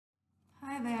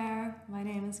Hi there, my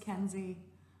name is Kenzie.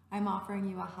 I'm offering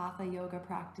you a Hatha Yoga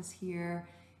practice here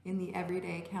in the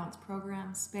Everyday Counts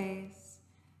program space.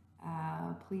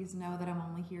 Please know that I'm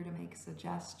only here to make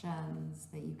suggestions,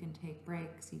 that you can take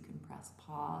breaks, you can press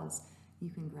pause, you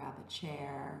can grab a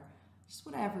chair, just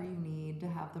whatever you need to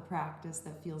have the practice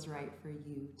that feels right for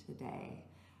you today.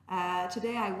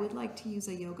 Today I would like to use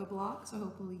a yoga block, so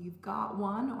hopefully you've got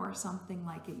one or something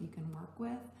like it you can work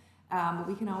with. But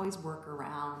we can always work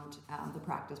around the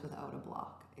practice without a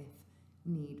block if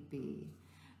need be.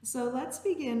 So let's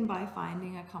begin by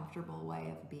finding a comfortable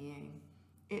way of being.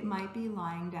 It might be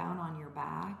lying down on your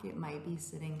back. It might be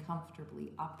sitting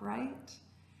comfortably upright.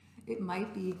 It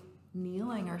might be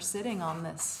kneeling or sitting on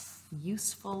this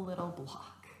useful little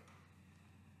block.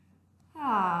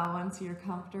 Once you're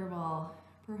comfortable,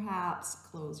 perhaps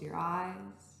close your eyes.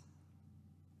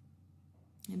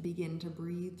 And begin to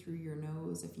breathe through your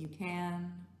nose if you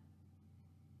can.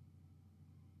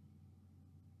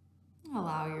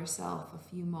 Allow yourself a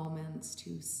few moments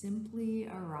to simply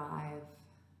arrive.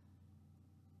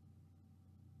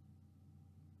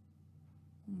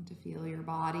 And to feel your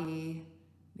body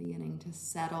beginning to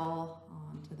settle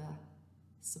onto the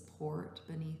support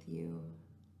beneath you.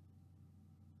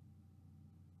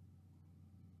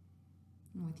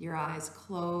 And with your eyes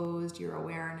closed, your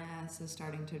awareness is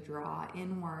starting to draw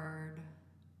inward,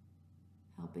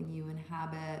 helping you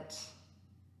inhabit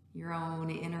your own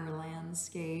inner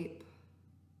landscape,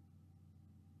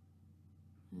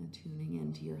 and tuning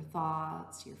into your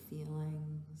thoughts, your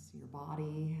feelings, your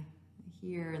body,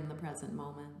 here in the present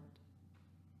moment.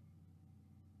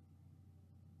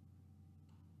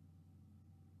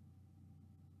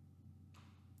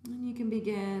 And you can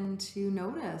begin to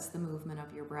notice the movement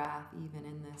of your breath, even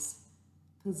in this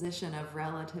position of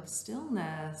relative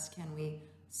stillness. Can we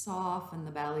soften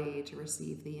the belly to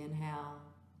receive the inhale?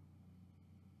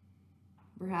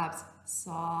 Perhaps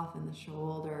soften the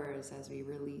shoulders as we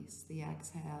release the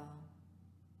exhale.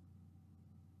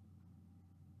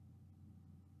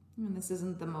 And this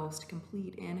isn't the most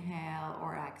complete inhale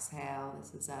or exhale.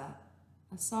 This is a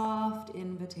soft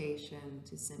invitation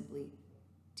to simply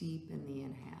deepen the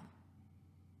inhale,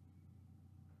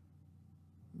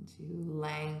 and to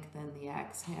lengthen the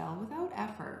exhale without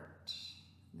effort.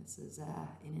 This is an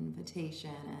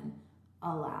invitation and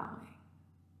allowing.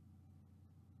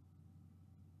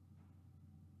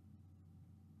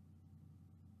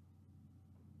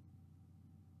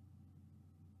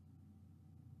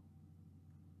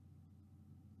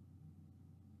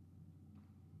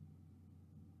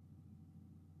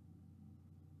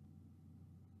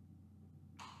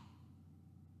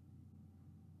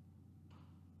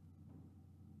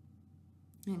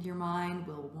 And your mind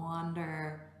will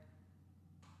wander.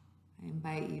 I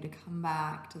invite you to come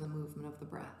back to the movement of the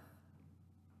breath.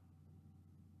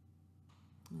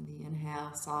 And the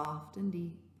inhale, soft and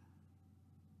deep.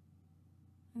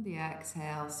 And the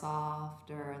exhale,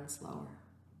 softer and slower.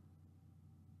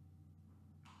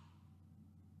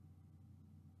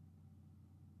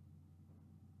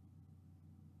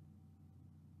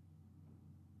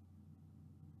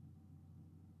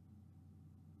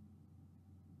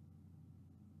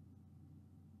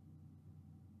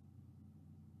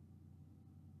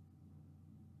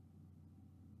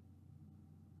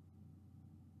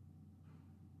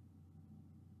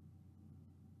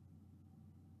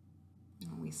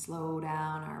 We slow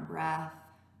down our breath,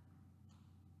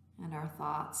 and our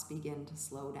thoughts begin to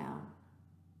slow down.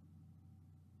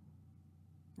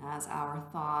 As our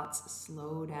thoughts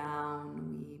slow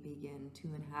down, we begin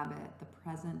to inhabit the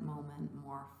present moment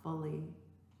more fully.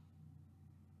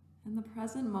 And the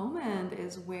present moment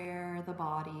is where the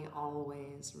body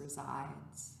always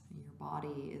resides. Your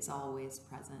body is always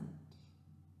present.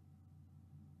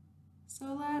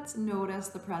 So let's notice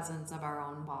the presence of our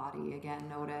own body. Again,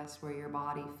 notice where your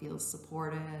body feels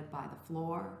supported by the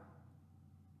floor.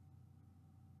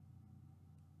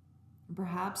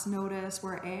 Perhaps notice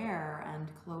where air and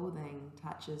clothing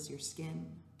touches your skin,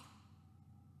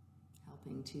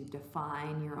 helping to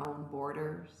define your own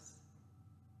borders.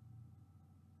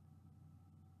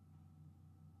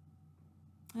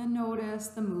 And notice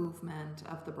the movement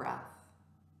of the breath,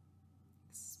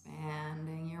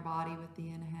 expanding your body with the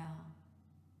inhale.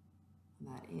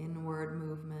 That inward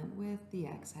movement with the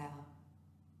exhale.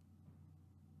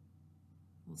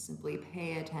 We'll simply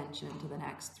pay attention to the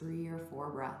next 3 or 4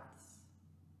 breaths.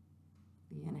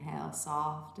 The inhale,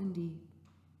 soft and deep.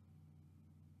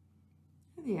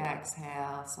 The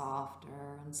exhale,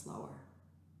 softer and slower.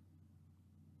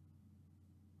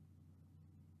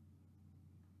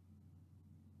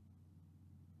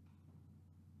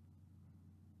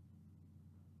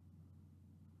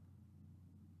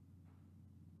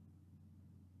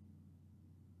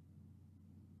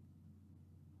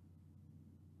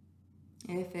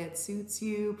 If it suits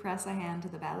you, press a hand to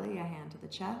the belly, a hand to the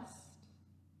chest.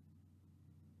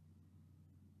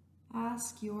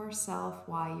 Ask yourself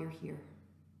why you're here.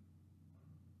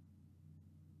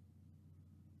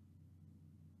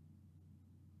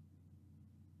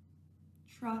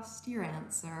 Trust your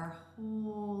answer.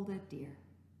 Hold it dear.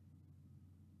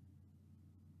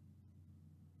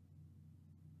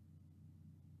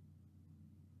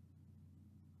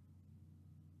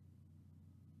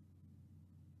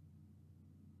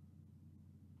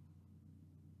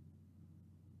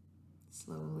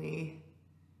 Slowly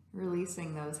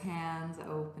releasing those hands,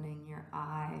 opening your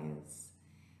eyes.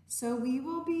 So we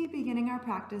will be beginning our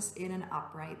practice in an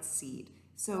upright seat.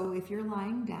 So if you're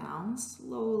lying down,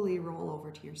 slowly roll over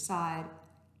to your side.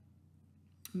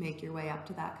 Make your way up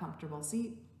to that comfortable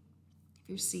seat. If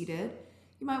you're seated,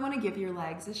 you might want to give your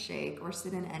legs a shake or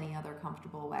sit in any other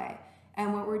comfortable way.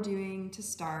 And what we're doing to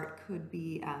start could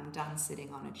be done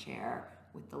sitting on a chair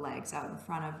with the legs out in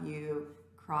front of you,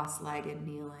 cross-legged,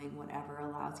 kneeling, whatever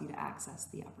allows you to access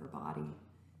the upper body.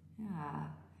 Yeah.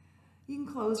 You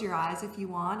can close your eyes if you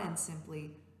want and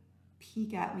simply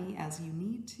peek at me as you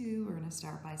need to. We're going to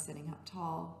start by sitting up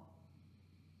tall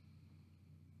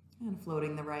and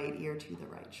floating the right ear to the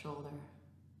right shoulder.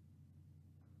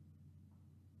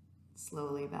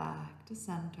 Slowly back to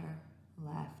center,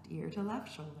 left ear to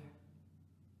left shoulder.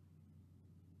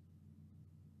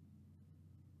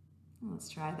 Let's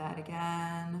try that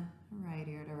again. Right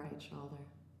ear to right shoulder.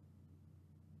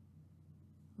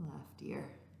 Left ear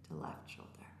to left shoulder.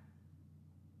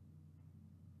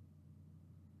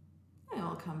 And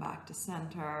we'll come back to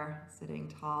center, sitting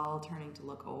tall, turning to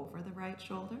look over the right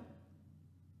shoulder.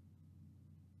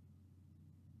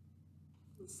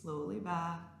 And slowly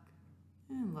back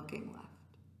and looking left.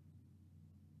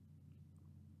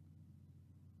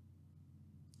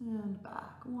 And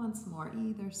back once more,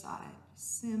 either side.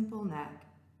 Simple neck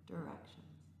directions.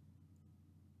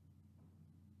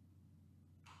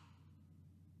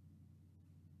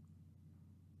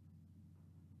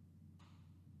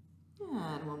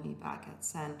 And we'll meet back at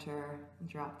center and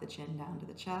drop the chin down to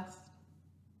the chest.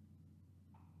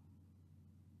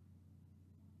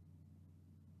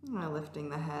 Lifting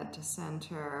the head to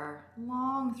center,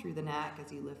 long through the neck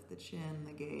as you lift the chin,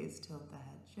 the gaze, tilt the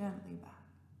head gently back.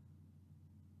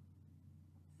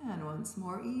 And once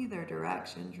more, either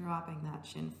direction, dropping that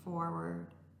chin forward.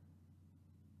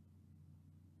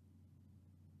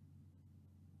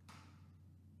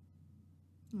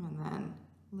 And then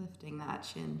lifting that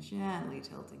chin, gently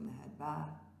tilting the head back.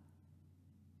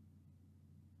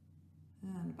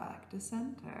 And back to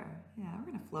center. Yeah, we're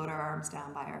going to float our arms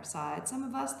down by our side. Some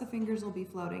of us, the fingers will be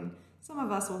floating. Some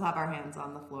of us will have our hands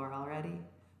on the floor already,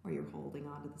 or you're holding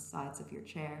onto the sides of your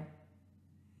chair.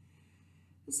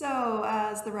 So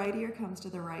as the right ear comes to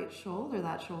the right shoulder,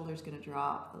 that shoulder's going to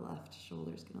drop. The left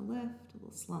shoulder's going to lift. A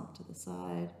little slump to the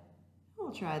side.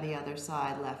 We'll try the other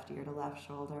side, left ear to left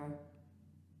shoulder.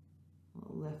 A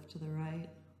little lift to the right,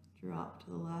 drop to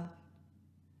the left.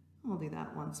 We'll do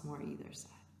that once more, either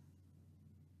side.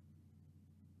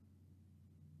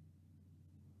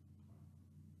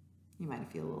 You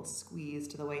might feel a little squeeze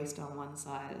to the waist on one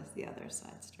side as the other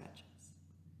side stretches.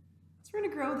 So we're going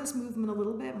to grow this movement a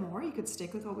little bit more. You could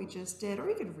stick with what we just did, or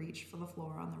you could reach for the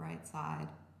floor on the right side.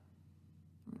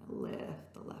 We're going to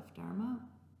lift the left arm up.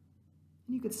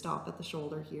 And you could stop at the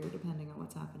shoulder here, depending on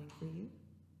what's happening for you.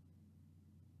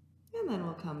 And then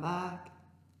we'll come back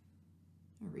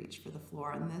and reach for the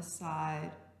floor on this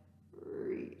side.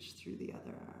 Reach through the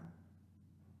other arm.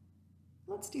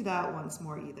 Let's do that once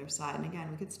more, either side. And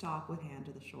again, we could stop with hand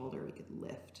to the shoulder. We could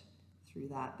lift through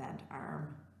that bent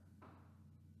arm.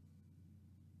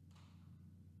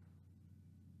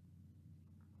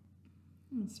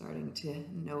 And starting to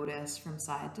notice from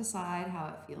side to side how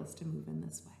it feels to move in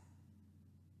this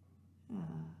way.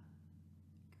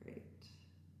 Great.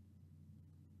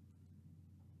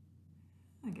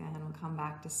 Again, we'll come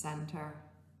back to center.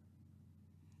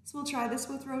 So we'll try this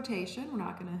with rotation.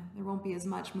 There won't be as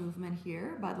much movement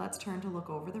here, but let's turn to look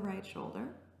over the right shoulder.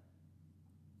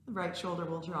 The right shoulder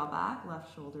will draw back,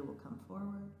 left shoulder will come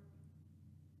forward.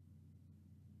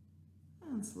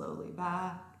 And slowly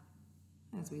back.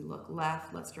 As we look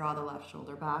left, let's draw the left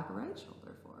shoulder back, right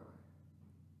shoulder forward.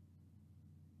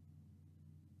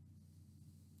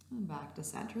 And back to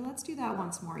center. Let's do that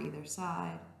once more, either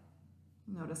side.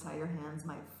 Notice how your hands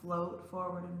might float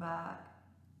forward and back.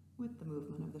 With the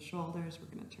movement of the shoulders,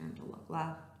 we're going to turn to look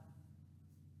left.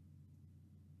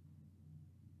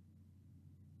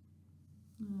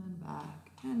 And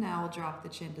back. And now we'll drop the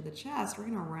chin to the chest. We're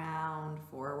going to round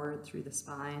forward through the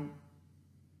spine.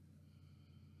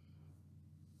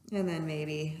 And then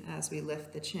maybe as we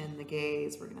lift the chin, the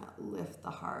gaze, we're going to lift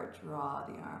the heart, draw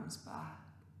the arms back.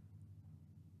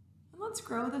 And let's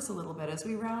grow this a little bit. As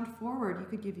we round forward, you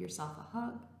could give yourself a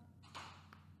hug.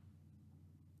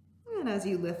 And as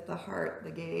you lift the heart,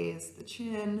 the gaze, the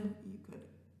chin, you could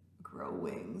grow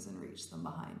wings and reach them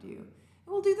behind you. And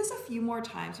we'll do this a few more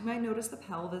times. You might notice the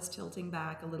pelvis tilting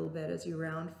back a little bit as you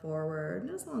round forward.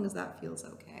 And as long as that feels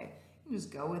okay, you can just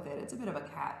go with it. It's a bit of a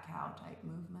cat-cow type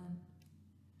movement.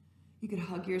 You could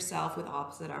hug yourself with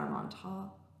opposite arm on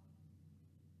top.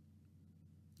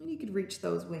 And you could reach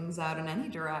those wings out in any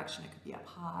direction. It could be up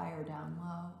high or down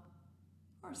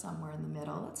low or somewhere in the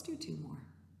middle. Let's do 2 more.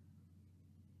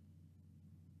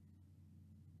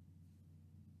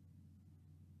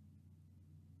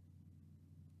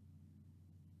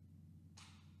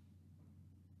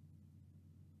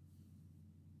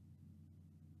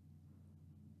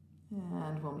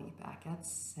 And we'll meet back at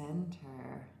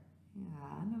center.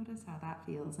 Yeah, notice how that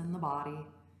feels in the body.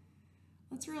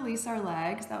 Let's release our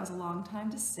legs. That was a long time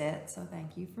to sit, so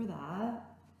thank you for that.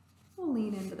 We'll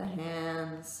lean into the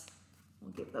hands.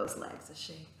 We'll give those legs a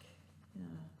shake. Yeah.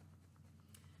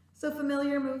 So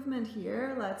familiar movement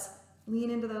here. Let's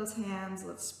lean into those hands.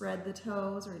 Let's spread the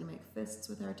toes. We're going to make fists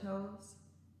with our toes.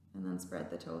 And then spread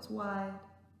the toes wide.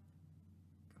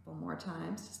 A couple more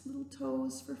times. Just little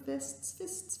toes for fists,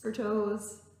 fists for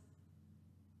toes.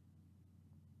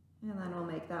 And then we'll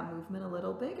make that movement a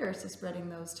little bigger. So spreading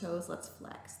those toes, let's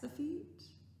flex the feet.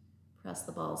 Press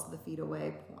the balls of the feet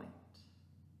away, point.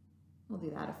 We'll do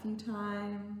that a few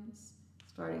times.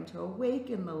 Starting to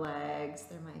awaken the legs.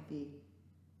 There might be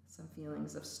some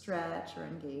feelings of stretch or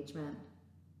engagement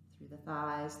through the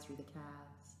thighs, through the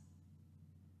calves.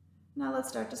 Now let's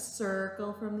start to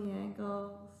circle from the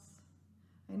ankles.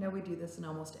 I know we do this in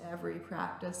almost every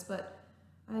practice, but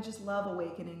I just love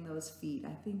awakening those feet.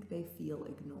 I think they feel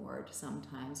ignored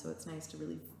sometimes, so it's nice to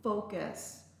really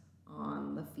focus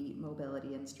on the feet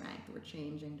mobility and strength. We're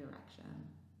changing direction.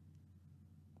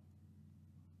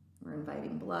 We're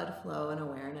inviting blood flow and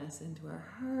awareness into our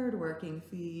hard-working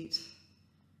feet.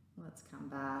 Let's come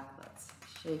back. Let's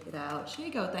shake it out.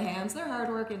 Shake out the hands. They're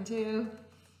hard-working too.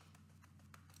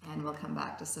 And we'll come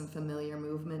back to some familiar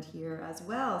movement here as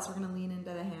well. So we're going to lean into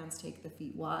the hands, take the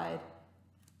feet wide.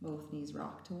 Both knees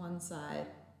rock to one side,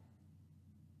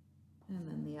 and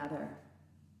then the other.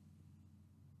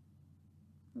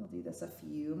 We'll do this a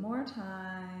few more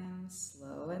times,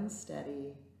 slow and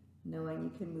steady, knowing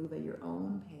you can move at your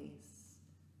own pace.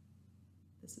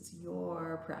 This is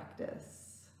your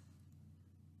practice.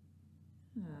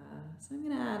 So I'm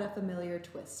going to add a familiar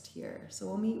twist here. So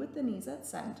we'll meet with the knees at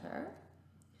center.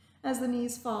 As the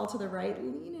knees fall to the right,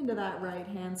 lean into that right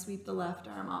hand, sweep the left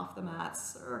arm off the mat,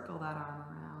 circle that arm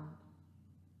around.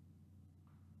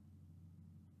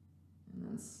 And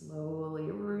then slowly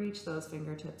reach those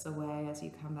fingertips away as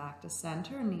you come back to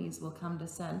center. Knees will come to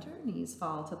center, knees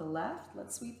fall to the left.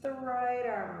 Let's sweep the right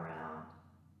arm around.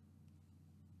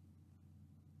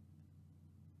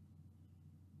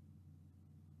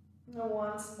 And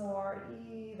once more,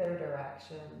 either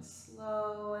direction,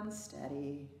 slow and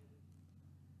steady.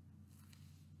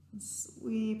 And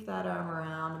sweep that arm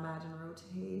around. Imagine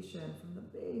rotation from the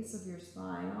base of your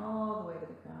spine all the way to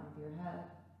the crown of your head.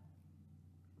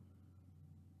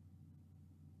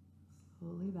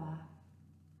 Slowly back.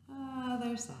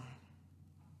 Other side.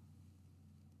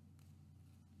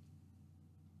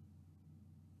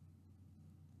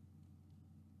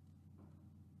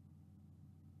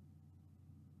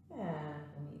 And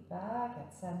we'll meet back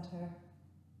at center.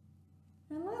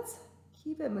 And let's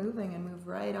keep it moving and move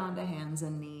right onto hands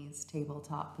and knees,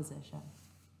 tabletop position.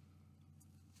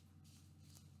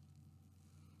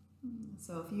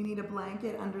 So if you need a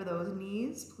blanket under those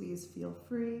knees, please feel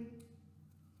free.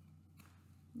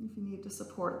 If you need to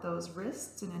support those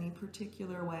wrists in any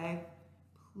particular way,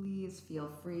 please feel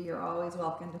free. You're always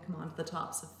welcome to come onto the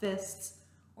tops of fists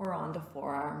or onto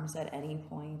forearms at any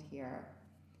point here.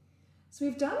 So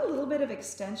we've done a little bit of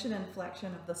extension and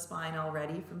flexion of the spine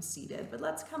already from seated, but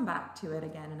let's come back to it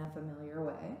again in a familiar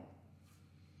way.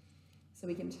 So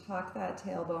we can tuck that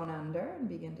tailbone under and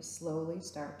begin to slowly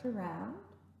start to round.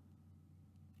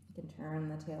 You can turn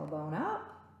the tailbone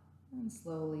up and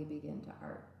slowly begin to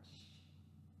arch.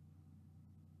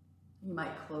 You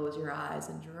might close your eyes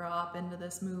and drop into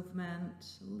this movement,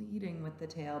 leading with the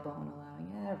tailbone,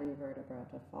 allowing every vertebra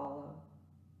to follow.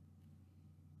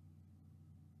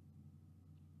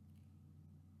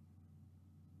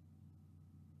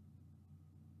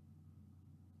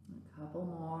 A couple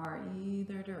more,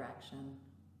 either direction.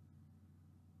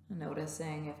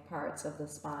 Noticing if parts of the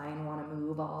spine want to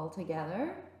move all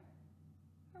together,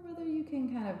 or or whether you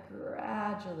can kind of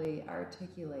gradually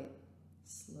articulate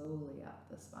slowly up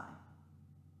the spine.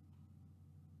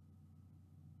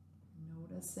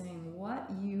 Noticing what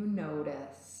you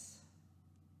notice.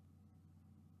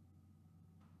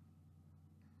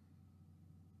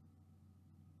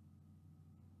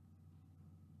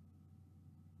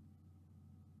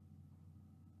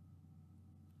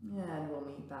 And we'll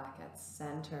meet back at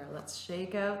center. Let's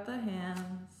shake out the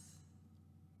hands.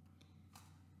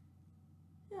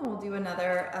 And we'll do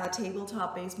another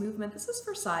tabletop-based movement. This is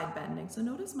for side bending. So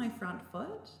notice my front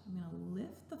foot. I'm going to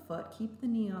lift the foot, keep the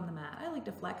knee on the mat. I like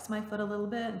to flex my foot a little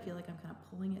bit and feel like I'm kind of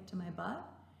pulling it to my butt.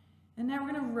 And now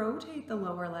we're going to rotate the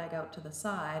lower leg out to the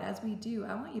side. As we do,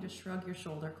 I want you to shrug your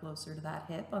shoulder closer to that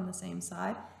hip on the same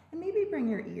side and maybe bring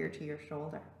your ear to your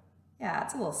shoulder. Yeah,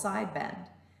 it's a little side bend.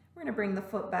 We're going to bring the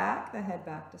foot back, the head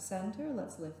back to center.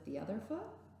 Let's lift the other foot.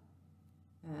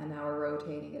 And now we're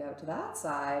rotating it out to that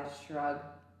side. Shrug.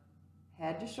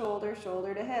 Head to shoulder,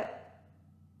 shoulder to hip.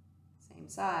 Same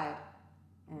side.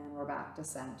 And we're back to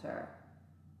center.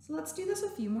 So let's do this a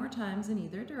few more times in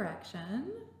either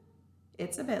direction.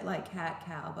 It's a bit like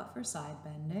cat-cow, but for side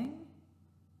bending.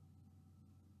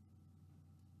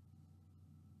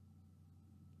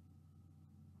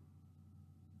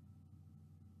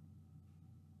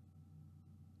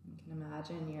 You can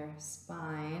imagine your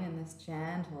spine in this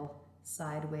gentle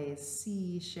sideways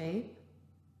C shape.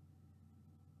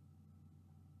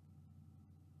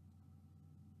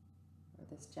 Or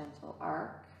this gentle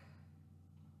arc.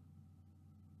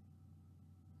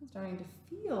 I'm starting to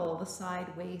feel the side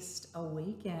waist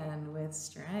awaken with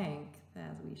strength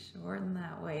as we shorten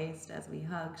that waist, as we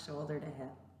hug shoulder to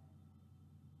hip.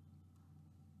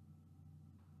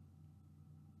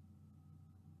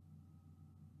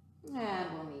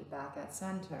 And we'll meet back at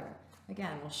center.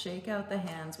 Again, we'll shake out the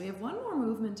hands. We have one more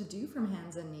movement to do from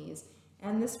hands and knees,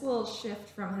 and this will shift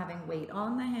from having weight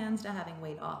on the hands to having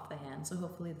weight off the hands. So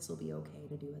hopefully this will be okay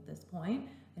to do at this point.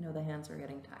 I know the hands are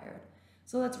getting tired.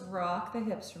 So let's rock the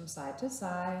hips from side to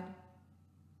side.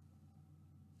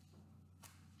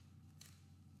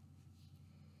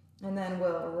 And then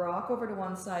we'll rock over to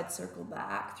one side, circle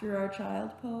back through our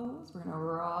child pose. We're going to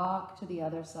rock to the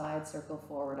other side, circle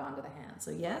forward onto the hands.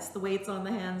 So yes, the weight's on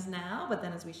the hands now, but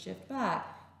then as we shift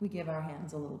back, we give our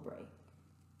hands a little break.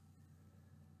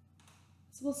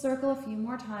 So we'll circle a few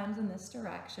more times in this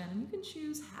direction. You can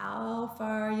choose how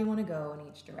far you want to go in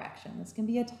each direction. This can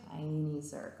be a tiny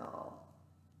circle.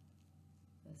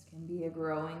 This can be a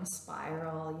growing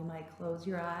spiral. You might close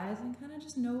your eyes and kind of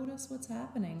just notice what's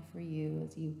happening for you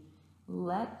as you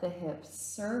let the hips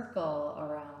circle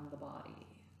around the body.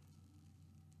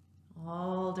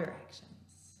 All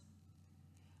directions.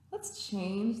 Let's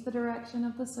change the direction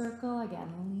of the circle.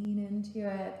 Again, lean into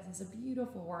it. This is a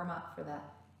beautiful warm-up for the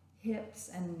hips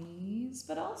and knees,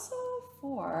 but also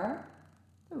for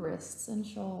the wrists and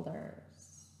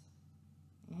shoulders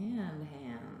and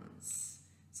hands.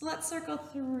 So let's circle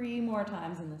 3 more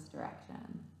times in this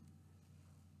direction.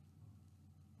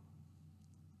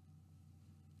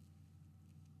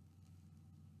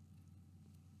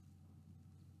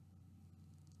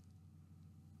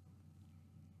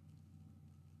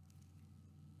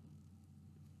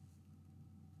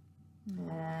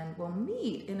 And we'll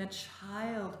meet in a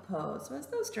child pose. So as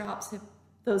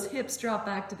those hips drop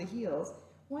back to the heels,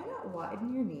 why not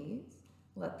widen your knees?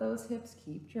 Let those hips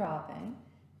keep dropping.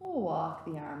 We'll walk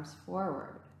the arms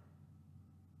forward.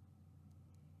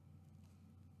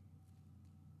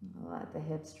 Let the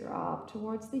hips drop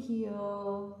towards the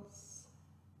heels.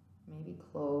 Maybe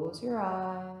close your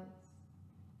eyes.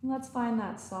 And let's find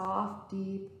that soft,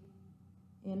 deep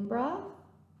in-breath.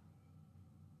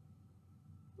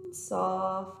 And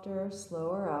softer,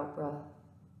 slower out-breath.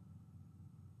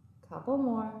 Couple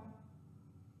more.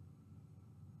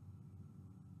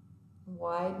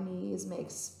 Wide knees,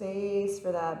 make space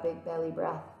for that big belly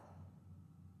breath.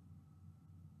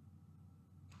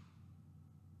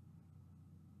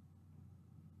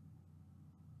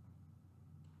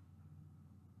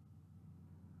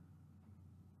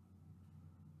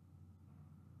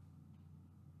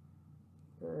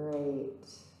 Great.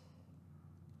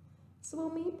 So we'll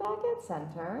meet back at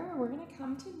center. We're going to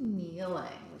come to kneeling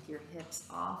with your hips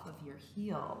off of your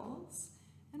heels.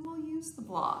 And we'll use the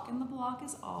block, and the block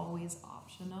is always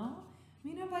optional.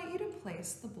 I'm going to invite you to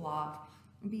place the block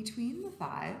between the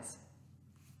thighs,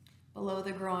 below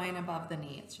the groin, above the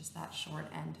knee. It's just that short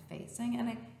end facing.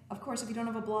 And of course, if you don't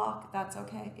have a block, that's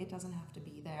okay. It doesn't have to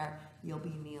be there. You'll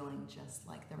be kneeling just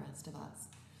like the rest of us.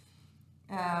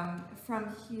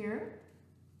 From here,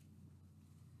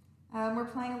 we're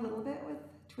playing a little bit with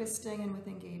twisting and with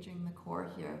engaging the core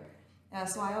here. Yeah,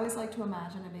 so I always like to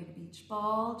imagine a big beach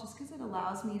ball just because it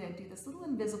allows me to do this little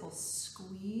invisible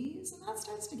squeeze, and that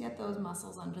starts to get those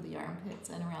muscles under the armpits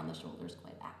and around the shoulders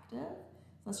quite active.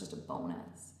 So that's just a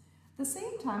bonus. At the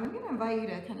same time, I'm going to invite you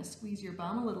to kind of squeeze your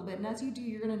bum a little bit, and as you do,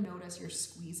 you're going to notice you're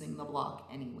squeezing the block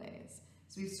anyways.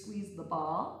 So we've squeezed the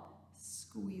ball,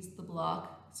 squeezed the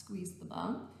block, squeezed the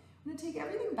bum. I'm going to take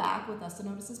everything back with us, so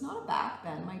notice it's not a back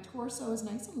bend. My torso is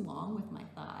nice and long with my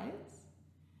thighs,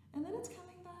 and then it's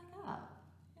coming back up.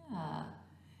 Yeah.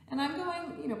 And I'm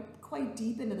going, quite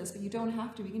deep into this, but you don't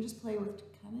have to. We can just play with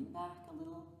coming back a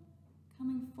little,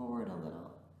 coming forward a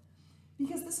little.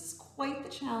 Because this is quite the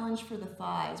challenge for the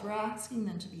thighs. We're asking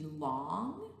them to be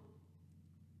long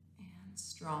and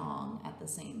strong at the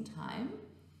same time.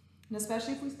 And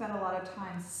especially if we spend a lot of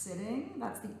time sitting,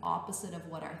 that's the opposite of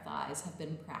what our thighs have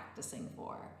been practicing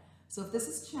for. So if this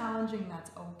is challenging, that's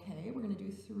okay. We're going to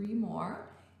do 3 more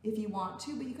if you want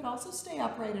to, but you could also stay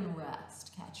upright and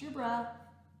rest. Catch your breath.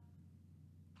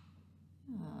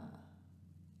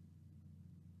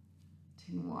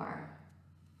 2 more.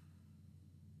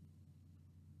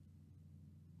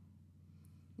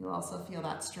 You'll also feel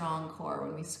that strong core.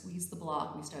 When we squeeze the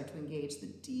block, we start to engage the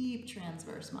deep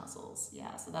transverse muscles.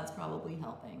 Yeah, so that's probably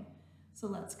helping. So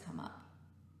let's come up.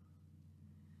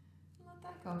 Let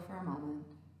that go for a moment.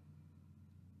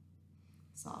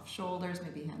 Soft shoulders,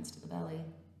 maybe hands to the belly.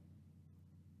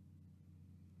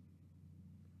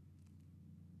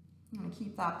 I'm going to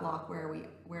keep that block where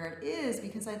it is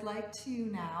because I'd like to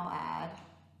now add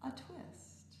a twist.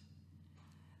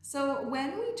 So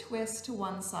when we twist to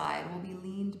one side, we'll be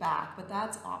leaned back, but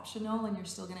that's optional and you're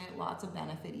still going to get lots of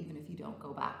benefit even if you don't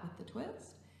go back with the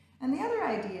twist. And the other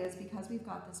idea is because we've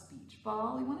got this beach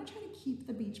ball, we want to try to keep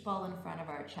the beach ball in front of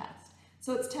our chest.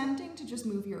 So it's tempting to just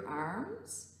move your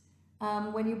arms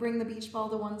when you bring the beach ball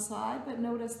to one side, but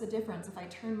notice the difference. If I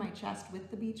turn my chest with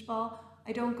the beach ball,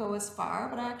 I don't go as far,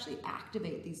 but I actually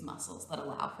activate these muscles that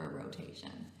allow for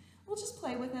rotation. We'll just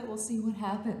play with it. We'll see what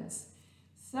happens.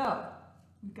 So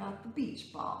we've got the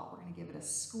beach ball. We're going to give it a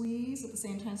squeeze, at the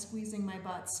same time squeezing my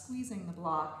butt, squeezing the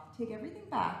block. Take everything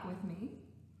back with me.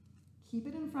 Keep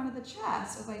it in front of the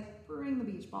chest as I bring the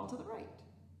beach ball to the right.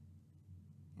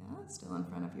 Yeah, it's still in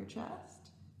front of your chest.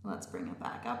 Let's bring it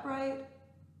back upright.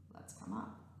 Let's come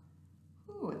up.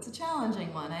 Ooh, it's a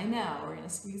challenging one, I know. We're going to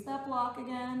squeeze that block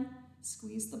again.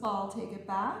 Squeeze the ball, take it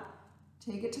back,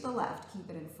 take it to the left, keep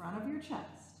it in front of your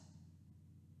chest.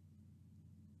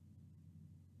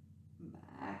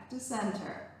 Back to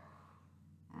center,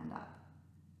 and up.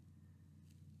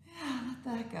 Yeah, let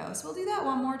that go. So we'll do that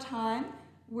one more time.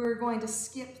 We're going to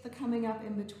skip the coming up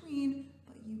in between,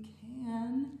 but you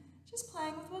can just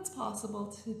playing with what's possible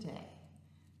today.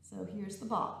 So here's the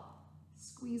ball.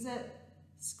 Squeeze it,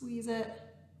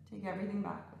 take everything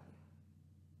back with you.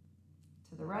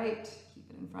 To the right, keep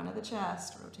it in front of the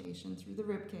chest, rotation through the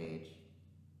rib cage,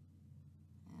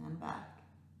 and back.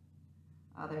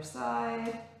 Other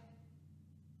side,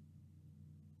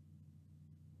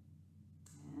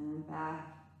 and back,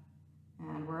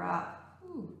 and we're up.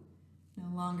 Ooh,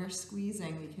 no longer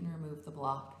squeezing, we can remove the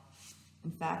block.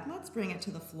 In fact, let's bring it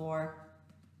to the floor,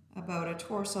 about a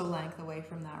torso length away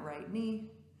from that right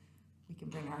knee. We can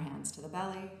bring our hands to the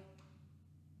belly,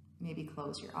 maybe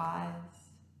close your eyes.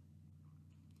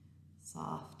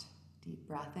 Soft, deep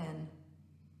breath in,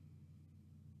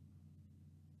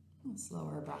 and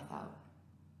slower breath out.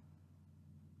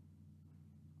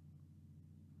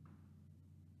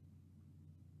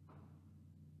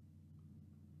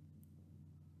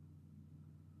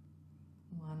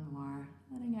 One more,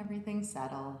 letting everything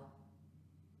settle.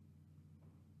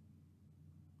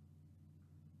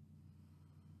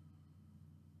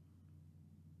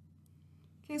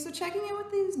 Okay, so checking in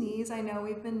with these knees, I know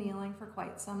we've been kneeling for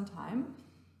quite some time,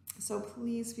 so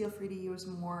please feel free to use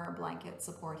more blanket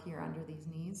support here under these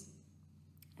knees.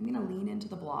 I'm going to lean into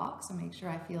the block, so make sure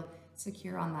I feel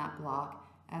secure on that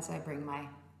block as I bring my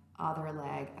other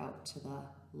leg out to the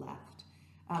left.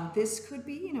 This could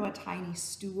be, a tiny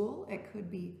stool. It could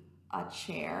be a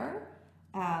chair,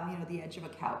 the edge of a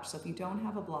couch. So if you don't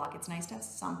have a block, it's nice to have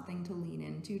something to lean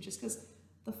into just because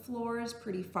the floor is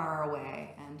pretty far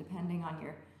away, and depending on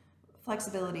your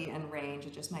flexibility and range,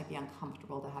 it just might be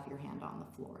uncomfortable to have your hand on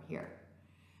the floor here.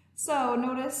 So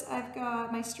notice I've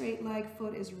got my straight leg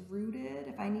foot is rooted.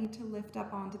 If I need to lift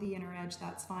up onto the inner edge,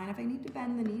 that's fine. If I need to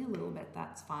bend the knee a little bit,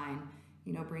 that's fine.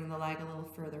 Bring the leg a little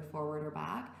further forward or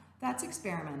back. That's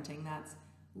experimenting. That's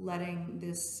letting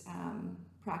this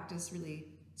practice really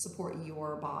support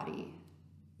your body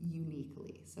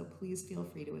uniquely. So please feel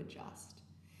free to adjust.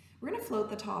 We're going to float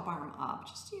the top arm up.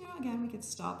 Just, again, we could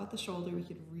stop at the shoulder. We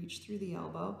could reach through the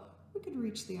elbow. We could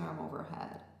reach the arm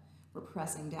overhead. We're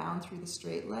pressing down through the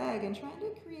straight leg and trying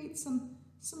to create some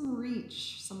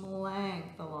reach, some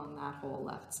length along that whole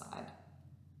left side.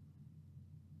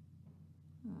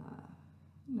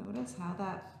 Notice how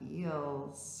that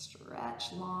feels.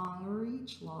 Stretch long,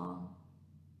 reach long.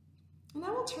 And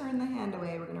now we'll turn the hand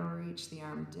away. We're going to reach the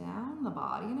arm down the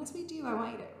body. And as we do, I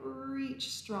want you to reach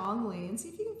strongly and see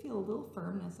if you can feel a little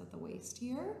firmness at the waist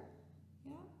here.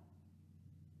 Yeah.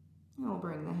 And we'll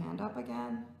bring the hand up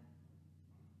again.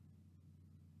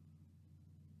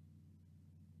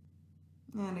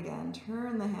 And again,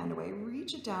 turn the hand away,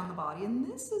 reach it down the body. And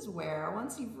this is where,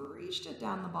 once you've reached it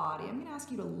down the body, I'm going to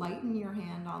ask you to lighten your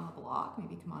hand on the block.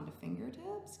 Maybe come onto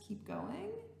fingertips, keep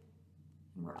going.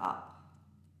 And we're up.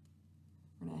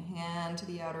 We're going to hand to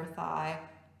the outer thigh,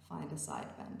 find a side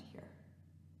bend here.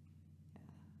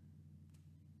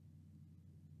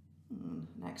 Yeah.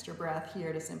 An extra breath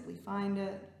here to simply find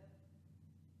it.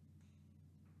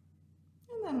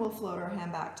 And then we'll float our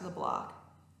hand back to the block.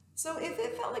 So if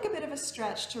it felt like a bit of a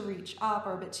stretch to reach up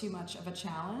or a bit too much of a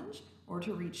challenge or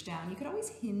to reach down, you could always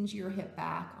hinge your hip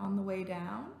back on the way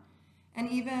down. And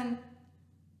even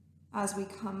as we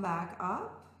come back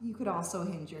up, you could also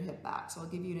hinge your hip back. So I'll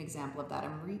give you an example of that.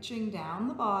 I'm reaching down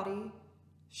the body,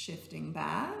 shifting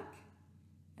back,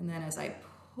 and then as I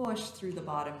push through the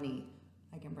bottom knee,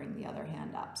 I can bring the other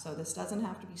hand up. So this doesn't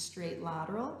have to be straight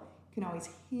lateral. You can always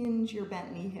hinge your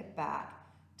bent knee hip back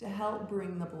to help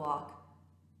bring the block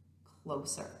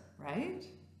closer, right?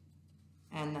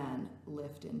 And then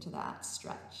lift into that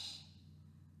stretch.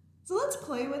 So let's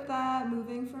play with that,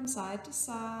 moving from side to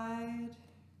side.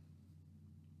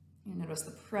 And notice the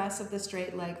press of the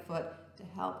straight leg foot to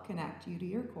help connect you to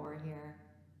your core here.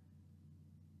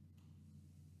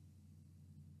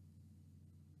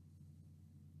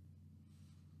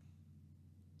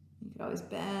 You could always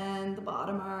bend the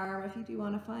bottom arm if you do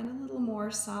want to find a little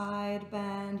more side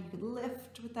bend. You could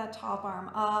lift with that top arm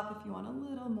up if you want a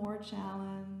little more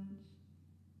challenge.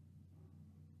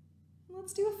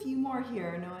 Let's do a few more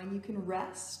here, knowing you can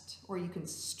rest or you can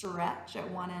stretch at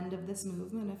one end of this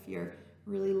movement if you're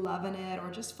really loving it,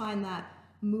 or just find that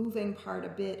moving part a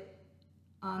bit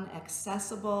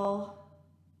inaccessible.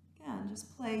 Again,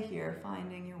 just play here,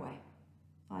 finding your way,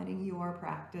 finding your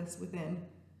practice within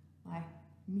my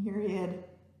myriad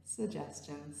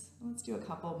suggestions. Let's do a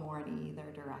couple more in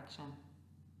either direction.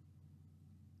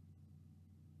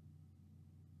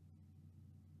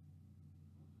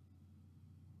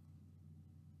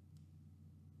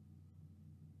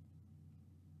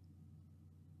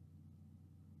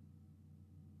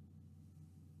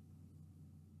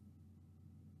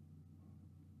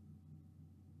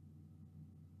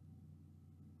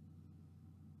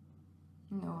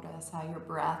 Notice how your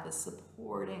breath is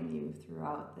supporting you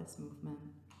throughout this movement.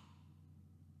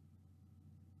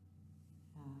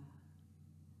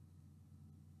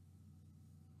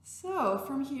 So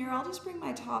from here, I'll just bring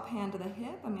my top hand to the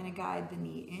hip. I'm going to guide the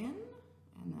knee in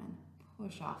and then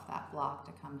push off that block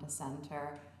to come to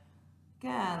center.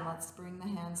 Again, let's bring the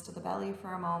hands to the belly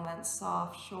for a moment.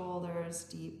 Soft shoulders,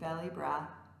 deep belly breath.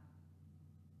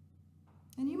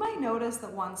 And you might notice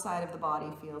that one side of the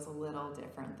body feels a little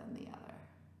different than the other.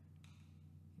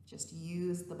 Just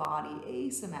use the body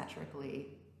asymmetrically.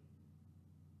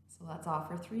 So let's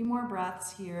offer 3 more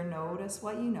breaths here. Notice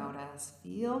what you notice.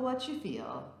 Feel what you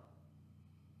feel.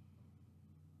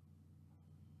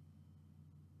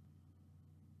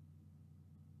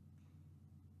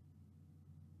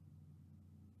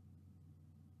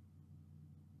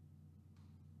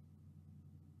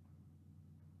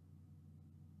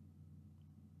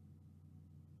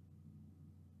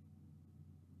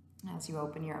 As you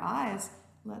open your eyes,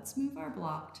 let's move our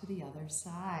block to the other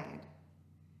side.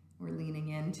 We're leaning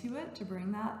into it to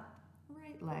bring that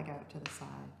right leg out to the side.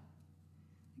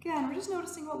 Again, we're just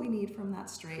noticing what we need from that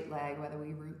straight leg, whether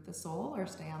we root the sole or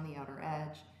stay on the outer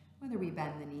edge, whether we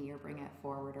bend the knee or bring it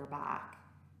forward or back.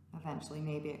 Eventually,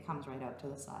 maybe it comes right out to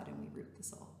the side and we root the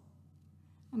sole.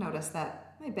 I notice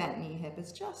that my bent knee hip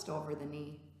is just over the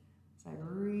knee. So I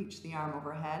reach the arm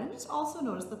overhead, and just also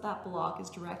notice that that block is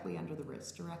directly under the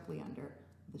wrist, directly under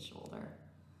the shoulder.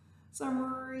 So I'm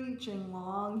reaching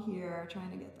long here, trying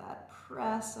to get that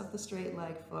press of the straight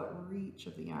leg foot, reach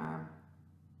of the arm.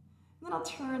 And then I'll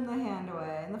turn the hand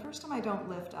away, and the first time I don't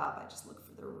lift up, I just look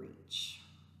for the reach.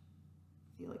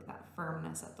 Feel like that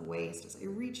firmness at the waist as I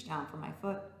reach down for my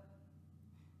foot,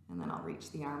 and then I'll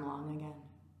reach the arm long again.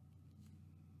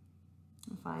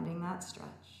 And finding that stretch,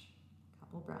 a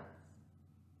couple breaths.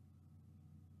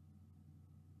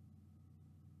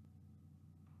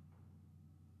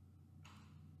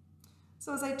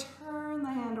 So as I turn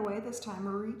the hand away, this time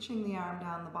reaching the arm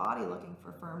down the body, looking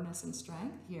for firmness and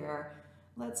strength here,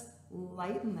 Let's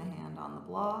lighten the hand on the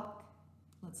block.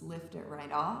 Let's lift it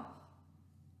right off.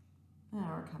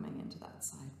 Now we're coming into that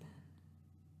side bend.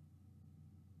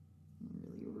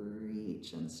 Really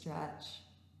reach and stretch.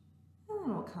 And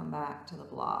then we'll come back to the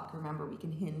block. Remember, we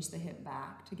can hinge the hip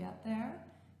back to get there.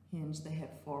 Hinge the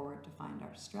hip forward to find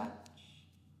our stretch.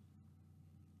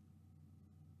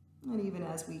 And even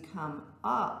as we come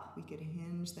up, we could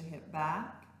hinge the hip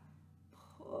back,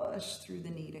 push through the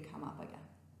knee to come up again.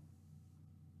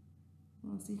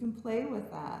 So you can play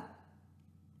with that.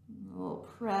 A little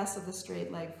press of the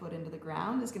straight leg foot into the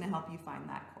ground is going to help you find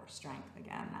that core strength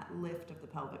again, that lift of the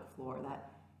pelvic floor,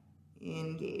 that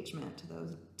engagement to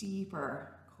those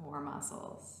deeper core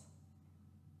muscles.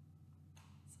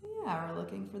 So yeah, we're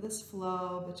looking for this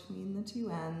flow between the two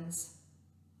ends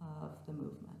of the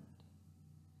movement.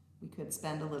 We could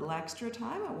spend a little extra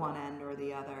time at one end or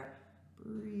the other,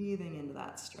 breathing into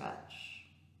that stretch.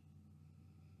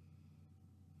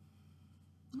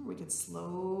 Or we could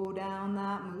slow down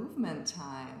that movement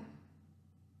time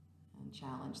and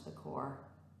challenge the core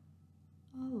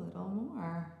a little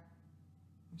more.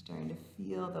 We're starting to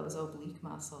feel those oblique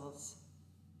muscles.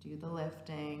 Do the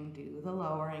lifting, do the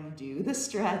lowering, do the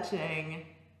stretching.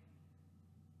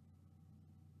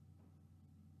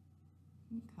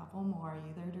 A couple more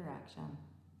either direction.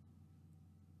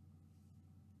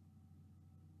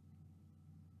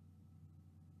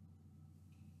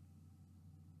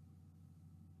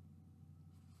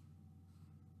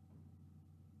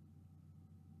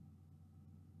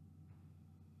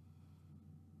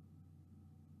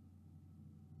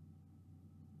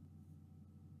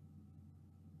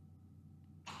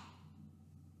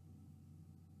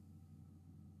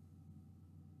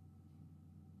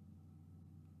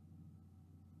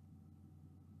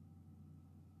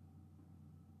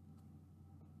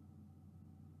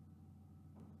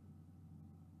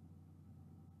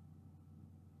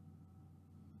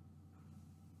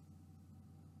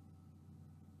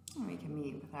 And we can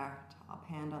meet with our top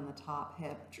hand on the top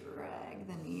hip, drag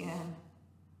the knee in,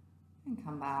 and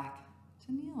come back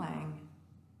to kneeling.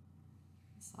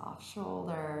 Soft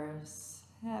shoulders,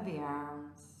 heavy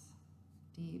arms,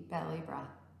 deep belly breath.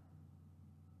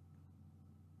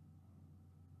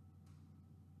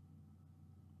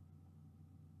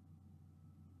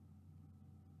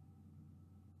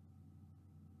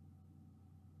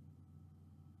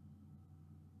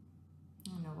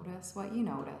 And notice what you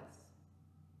notice.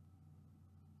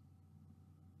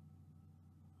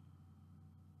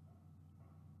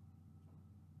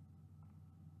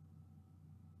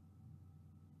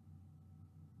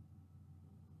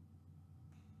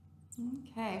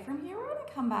 Okay, from here we're going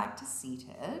to come back to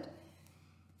seated,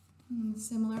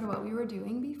 similar to what we were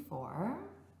doing before.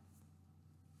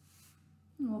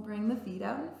 And we'll bring the feet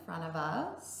out in front of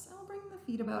us, and we'll bring the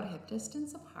feet about hip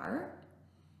distance apart.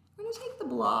 We're going to take the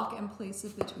block and place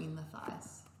it between the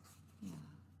thighs. Yeah.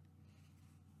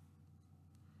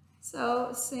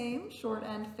 So same, short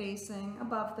end facing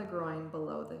above the groin,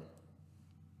 below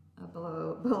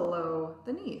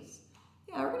the knees.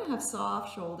 Yeah, we're going to have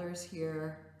soft shoulders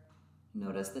here.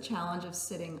 Notice the challenge of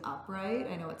sitting upright.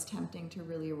 I know it's tempting to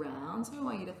really round, so I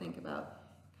want you to think about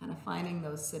kind of finding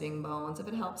those sitting bones. If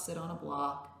it helps, sit on a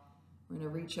block. We're going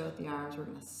to reach out the arms. We're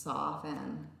going to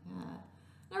soften. Yeah.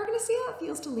 Now we're going to see how it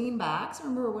feels to lean back. So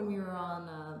remember when we were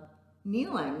on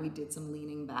kneeling, we did some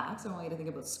leaning back. So I want you to think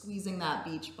about squeezing that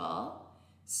beach ball,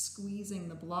 squeezing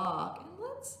the block, and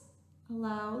let's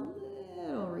allow a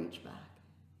little reach back.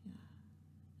 Yeah.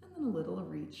 And then a little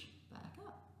reach back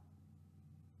up.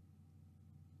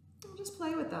 And just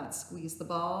play with that. Squeeze the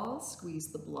ball,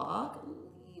 squeeze the block,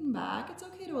 lean back. It's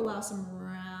okay to allow some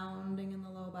rounding in the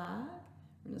low back.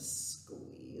 We're going to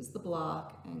squeeze the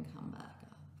block and come back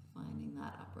up, finding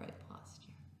that upright posture.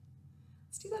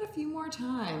 Let's do that a few more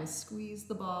times. Squeeze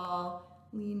the ball,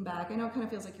 lean back. I know it kind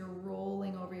of feels like you're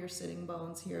rolling over your sitting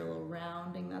bones here, a little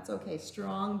rounding. That's okay.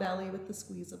 Strong belly with the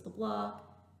squeeze of the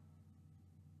block.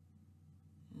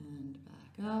 And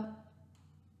back up.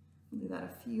 We'll do that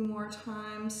a few more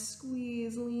times.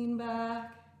 Squeeze, lean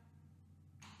back.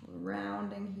 A little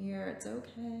rounding here. It's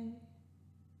okay.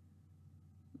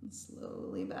 And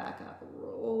slowly back up.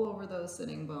 Roll over those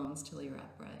sitting bones till you're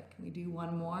upright. Can we do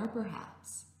one more,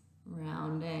 perhaps?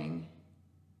 Rounding,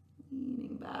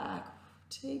 leaning back.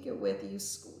 Take it with you.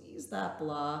 Squeeze that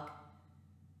block.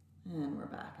 And we're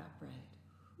back upright.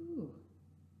 Whew.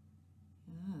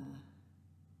 Yeah.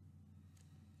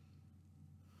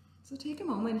 So take a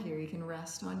moment here. You can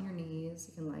rest on your knees.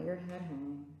 You can let your head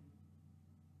hang.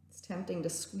 It's tempting to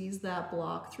squeeze that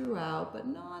block throughout, but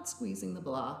not squeezing the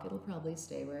block. It'll probably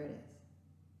stay where it is.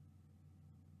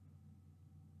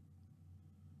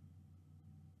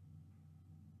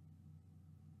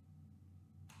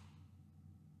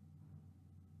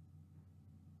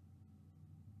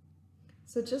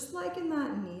 So just like in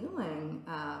that kneeling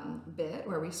bit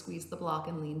where we squeeze the block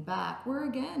and lean back, we're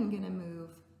again gonna move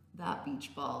that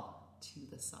beach ball to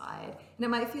the side. And it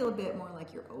might feel a bit more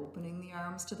like you're opening the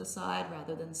arms to the side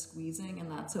rather than squeezing, and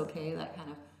that's okay. That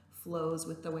kind of flows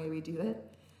with the way we do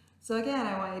it. So again,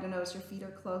 I want you to notice your feet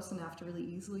are close enough to really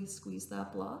easily squeeze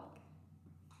that block.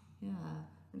 Yeah,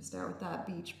 we're gonna start with that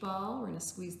beach ball. We're gonna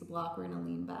squeeze the block, we're gonna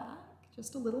lean back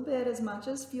just a little bit, as much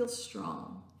as feels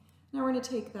strong. Now we're gonna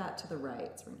take that to the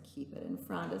right. So we're gonna keep it in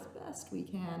front as best we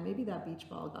can. Maybe that beach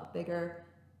ball got bigger.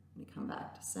 We're gonna come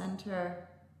back to center.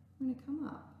 We're gonna come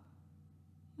up.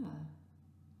 Yeah.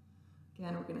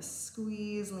 Again, we're gonna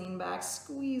squeeze, lean back,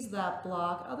 squeeze that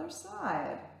block, other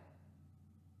side.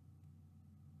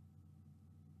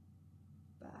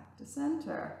 Back to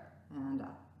center and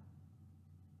up.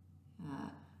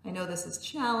 I know this is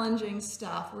challenging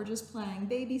stuff. We're just playing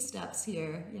baby steps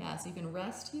here. Yeah, so you can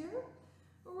rest here,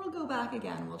 or we'll go back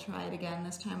again. We'll try it again.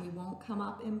 This time we won't come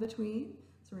up in between.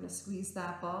 So we're gonna squeeze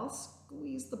that ball,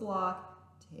 squeeze the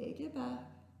block, take it back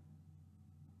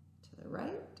to the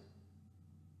right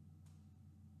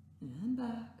and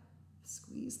back.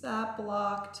 Squeeze that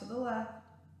block to the left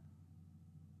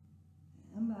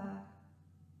and back,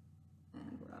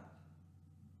 and we're up.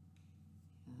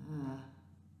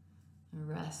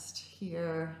 Rest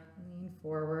here, lean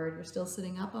forward. You're still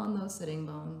sitting up on those sitting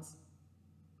bones.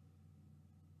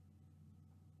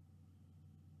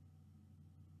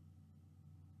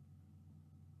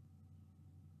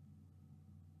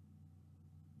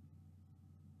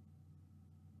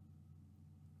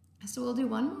 So we'll do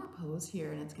one more pose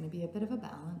here, and it's going to be a bit of a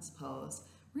balance pose.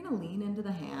 We're going to lean into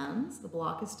the hands. The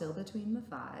block is still between the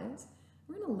thighs.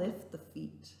 We're going to lift the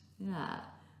feet. Yeah.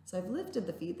 So I've lifted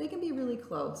the feet. They can be really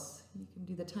close. You can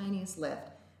do the tiniest lift.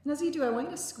 And as you do, I want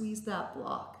you to squeeze that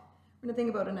block. We're going to think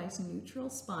about a nice neutral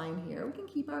spine here. We can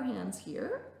keep our hands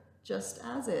here, just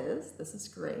as is. This is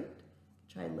great.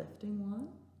 Try lifting one.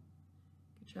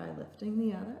 You can try lifting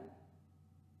the other.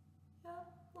 Yeah,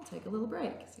 we'll take a little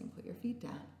break so you can put your feet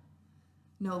down.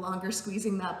 No longer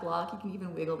squeezing that block. You can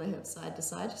even wiggle the hips side to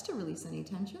side just to release any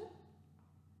tension.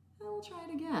 And we'll try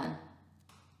it again.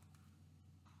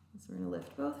 So we're going to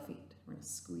lift both feet. We're going to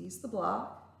squeeze the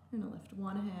block. We're going to lift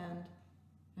one hand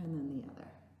and then the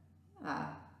other.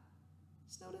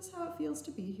 Just notice how it feels to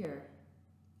be here.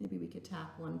 Maybe we could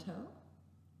tap one toe,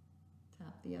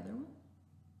 tap the other one.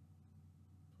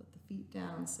 Put the feet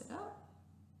down, sit up,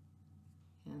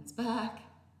 hands back.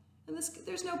 And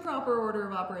there's no proper order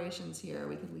of operations here.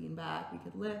 We could lean back, we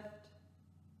could lift.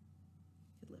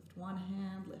 We could lift one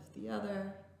hand, lift the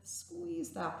other,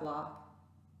 squeeze that block.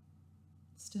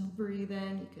 Still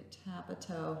breathing, you could tap a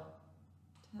toe,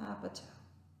 tap a toe.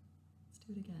 Let's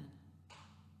do it again.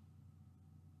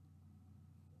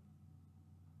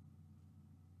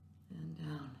 And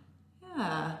down.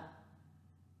 Yeah,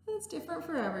 that's different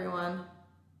for everyone.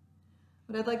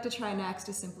 What I'd like to try next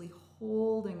is simply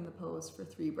holding the pose for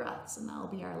 3 breaths, and that'll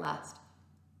be our last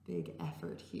big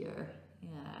effort here.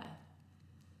 Yeah.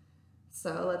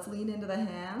 So let's lean into the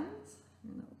hands.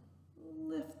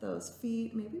 Lift those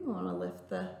feet. Maybe we want to lift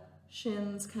the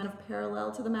shins kind of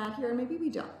parallel to the mat here, and maybe we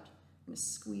don't. We're going to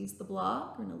squeeze the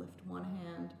block. We're going to lift one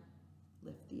hand,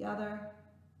 lift the other.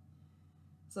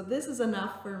 So this is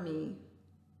enough for me,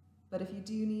 but if you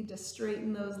do need to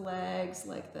straighten those legs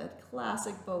like the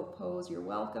classic boat pose, you're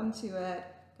welcome to it.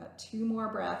 Got 2 more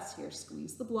breaths here.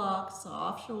 Squeeze the block,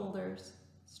 soft shoulders,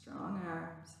 strong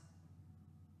arms.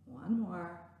 1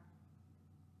 more.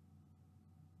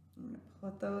 I'm going to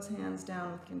put those hands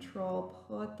down with control,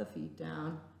 put the feet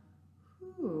down.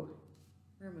 Whew.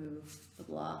 Remove the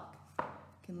block. You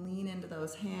can lean into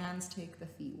those hands, take the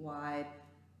feet wide,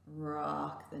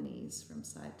 rock the knees from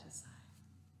side to side.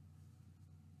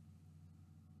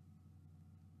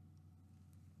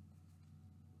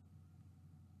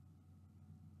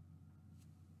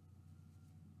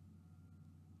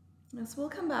 Now, so we'll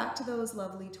come back to those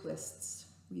lovely twists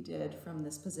we did from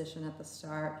this position at the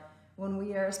start. When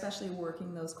we are especially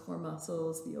working those core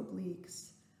muscles, the obliques,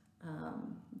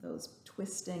 those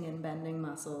twisting and bending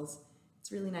muscles,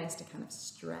 it's really nice to kind of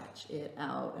stretch it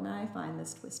out. And I find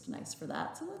this twist nice for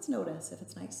that. So let's notice if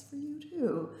it's nice for you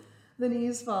too. The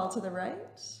knees fall to the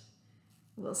right.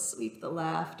 We'll sweep the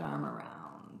left arm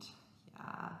around.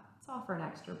 Yeah, let's offer an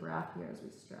extra breath here as we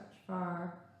stretch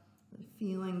far. Really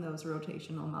feeling those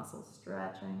rotational muscles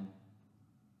stretching.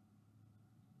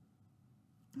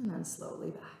 And then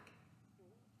slowly back.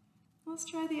 Let's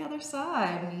try the other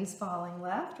side. Knees falling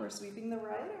left. We're sweeping the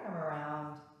right arm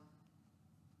around.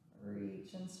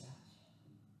 Reach and stretch.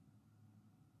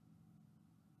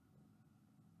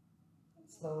 And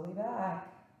slowly back.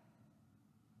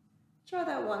 Try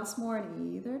that once more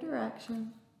in either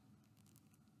direction.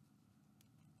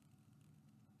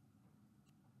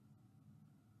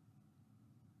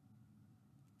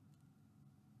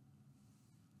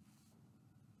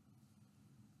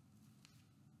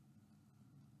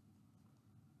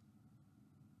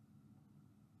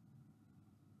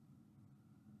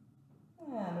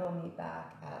 And we'll meet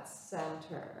back at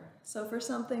center. So for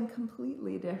something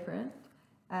completely different,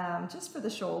 just for the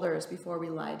shoulders before we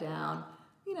lie down,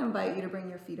 I'm going to invite you to bring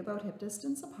your feet about hip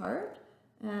distance apart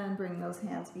and bring those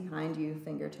hands behind you,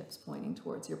 fingertips pointing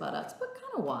towards your buttocks, but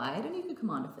kind of wide, and you can come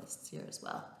onto fists here as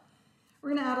well.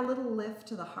 We're going to add a little lift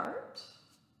to the heart.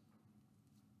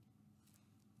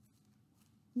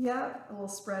 Yep, a little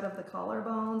spread of the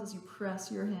collarbones as you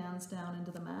press your hands down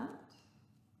into the mat.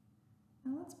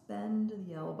 Now let's bend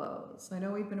the elbows. I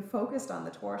know we've been focused on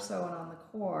the torso and on the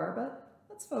core, but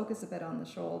let's focus a bit on the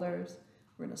shoulders.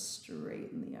 We're going to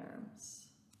straighten the arms.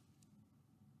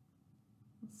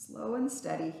 Slow and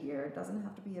steady here. It doesn't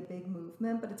have to be a big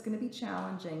movement, but it's going to be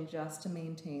challenging just to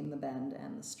maintain the bend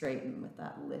and the straighten with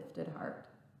that lifted heart.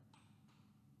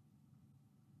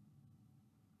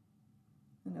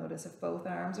 And notice if both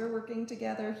arms are working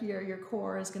together here, your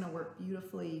core is going to work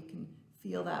beautifully. You can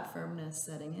feel that firmness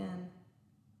setting in.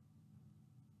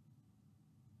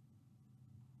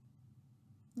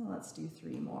 Well, let's do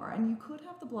 3 more. And you could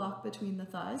have the block between the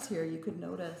thighs here. You could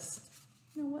notice,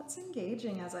 what's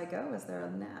engaging as I go? Is there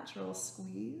a natural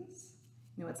squeeze?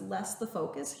 It's less the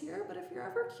focus here, but if you're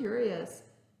ever curious,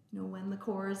 when the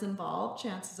core is involved,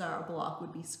 chances are a block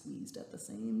would be squeezed at the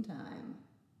same time.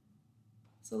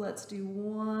 So let's do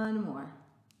 1 more.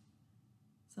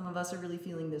 Some of us are really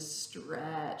feeling this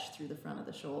stretch through the front of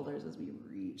the shoulders as we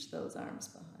reach those arms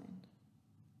behind.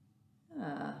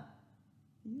 Ah,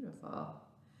 beautiful.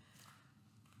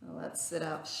 Well, let's sit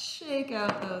up, shake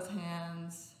out those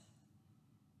hands.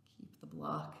 Keep the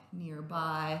block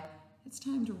nearby. It's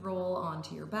time to roll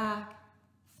onto your back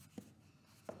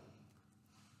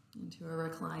into a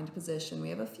reclined position. We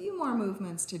have a few more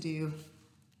movements to do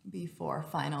before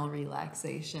final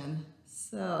relaxation.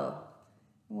 So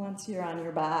once you're on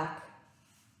your back,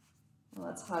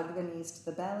 let's hug the knees to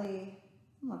the belly,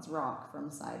 and let's rock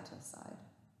from side to side.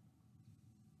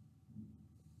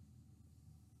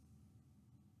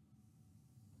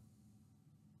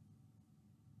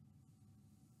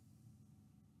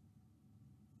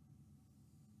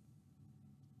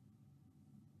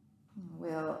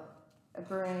 We'll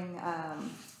bring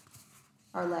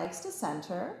our legs to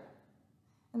center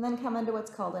and then come into what's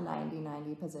called a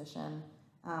 90-90 position.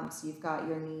 So you've got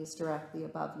your knees directly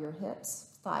above your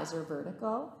hips, thighs are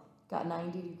vertical, got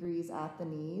 90 degrees at the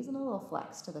knees and a little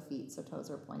flex to the feet so toes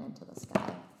are pointed to the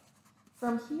sky.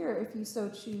 From here, if you so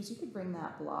choose, you could bring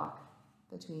that block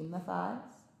between the thighs.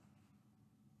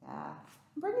 Yeah.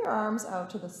 Bring your arms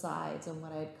out to the sides in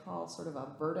what I'd call sort of a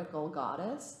vertical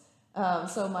goddess.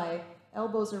 So my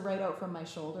elbows are right out from my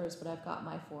shoulders, but I've got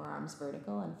my forearms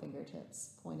vertical and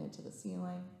fingertips pointed to the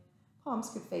ceiling.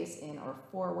 Palms could face in or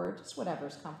forward, just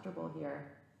whatever's comfortable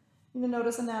here. You're going to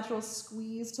notice a natural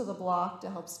squeeze to the block to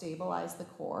help stabilize the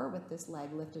core with this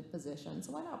leg lifted position.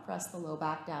 So why not press the low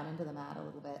back down into the mat a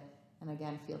little bit and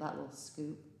again feel that little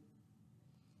scoop.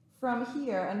 From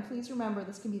here, and please remember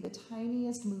this can be the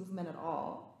tiniest movement at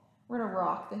all, we're going to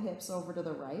rock the hips over to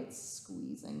the right,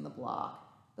 squeezing the block.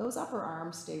 Those upper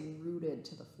arms stay rooted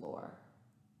to the floor.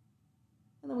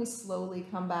 And then we slowly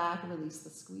come back, release the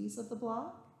squeeze of the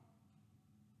block.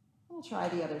 We'll try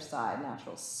the other side.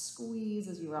 Natural squeeze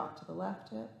as you rock to the left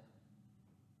hip.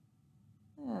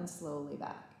 And slowly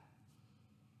back.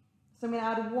 So I'm going to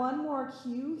add 1 more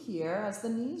cue here. As the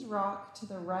knees rock to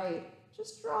the right,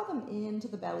 just draw them into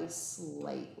the belly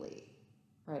slightly,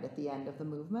 right at the end of the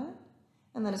movement.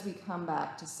 And then as we come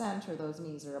back to center, those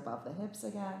knees are above the hips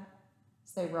again.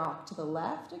 As they rock to the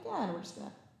left, again, we're just going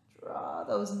to draw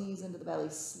those knees into the belly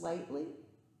slightly.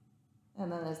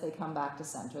 And then as they come back to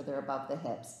center, they're above the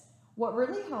hips. What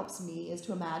really helps me is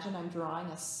to imagine I'm drawing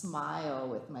a smile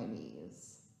with my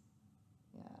knees.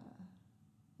 Yeah.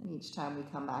 And each time we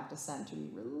come back to center, we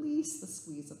release the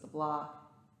squeeze of the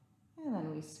block. And then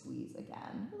we squeeze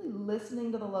again. Really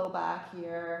listening to the low back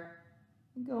here.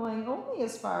 Going only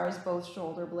as far as both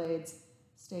shoulder blades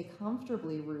stay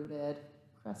comfortably rooted.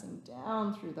 Pressing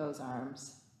down through those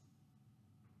arms.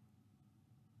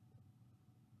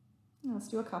 Now let's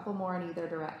do a couple more in either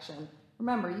direction.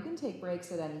 Remember, you can take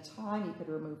breaks at any time. You could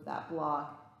remove that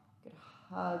block. You could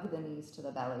hug the knees to the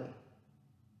belly.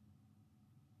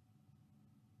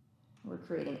 We're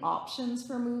creating options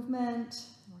for movement.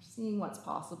 We're seeing what's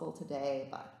possible today,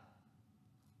 but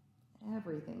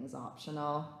everything is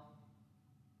optional.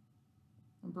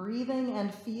 Breathing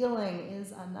and feeling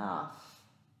is enough.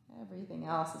 Everything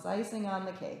else is icing on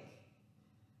the cake.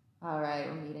 All right,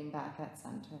 we're meeting back at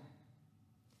center.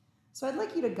 So I'd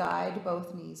like you to guide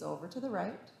both knees over to the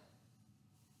right.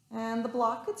 And the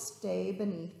block could stay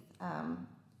between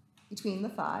the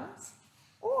thighs.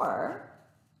 Or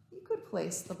you could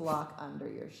place the block under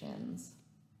your shins.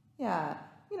 Yeah,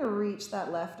 you're going to reach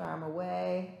that left arm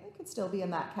away. It could still be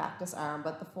in that cactus arm,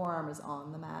 but the forearm is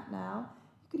on the mat now.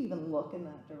 You could even look in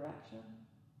that direction.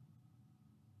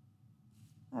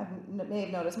 I may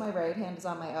have noticed my right hand is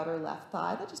on my outer left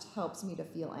thigh. That just helps me to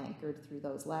feel anchored through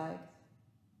those legs.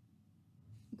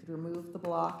 You could remove the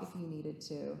block if you needed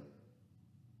to.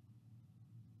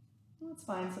 Let's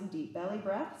find some deep belly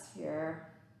breaths here.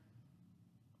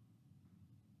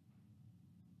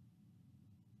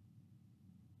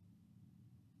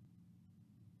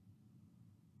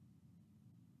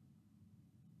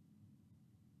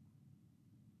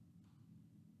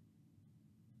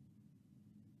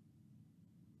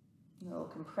 A little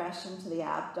compression to the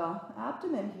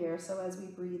abdomen here. So as we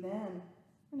breathe in,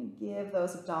 we're going to give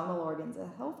those abdominal organs a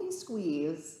healthy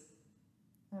squeeze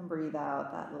and breathe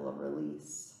out that little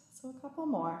release. So a couple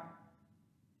more.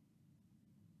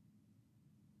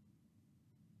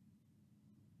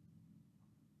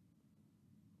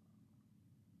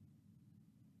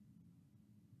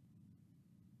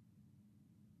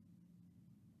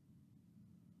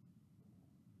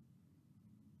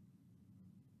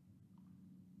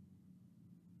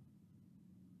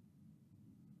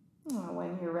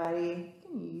 When you're ready, you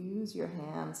can use your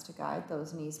hands to guide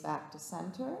those knees back to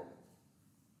center.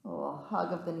 A little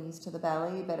hug of the knees to the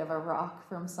belly, a bit of a rock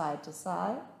from side to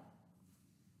side.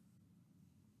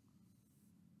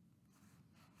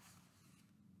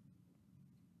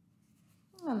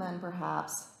 And then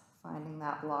perhaps finding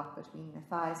that block between your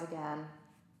thighs again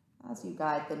as you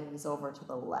guide the knees over to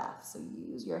the left. So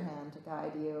use your hand to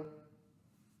guide you.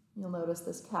 You'll notice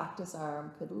this cactus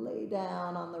arm could lay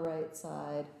down on the right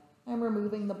side. I'm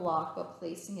removing the block but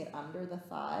placing it under the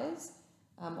thighs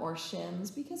or shins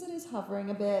because it is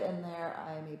hovering a bit, and there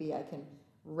maybe I can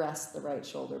rest the right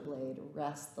shoulder blade,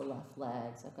 rest the left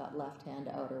legs. I've got left hand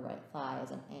to outer right thigh as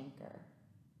an anchor.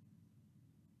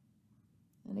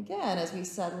 And again, as we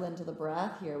settle into the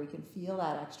breath here, we can feel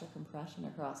that extra compression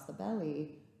across the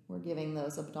belly. We're giving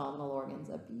those abdominal organs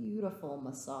a beautiful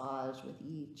massage with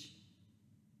each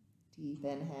deep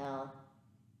inhale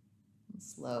and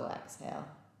slow exhale.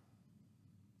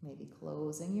 Maybe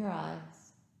closing your eyes.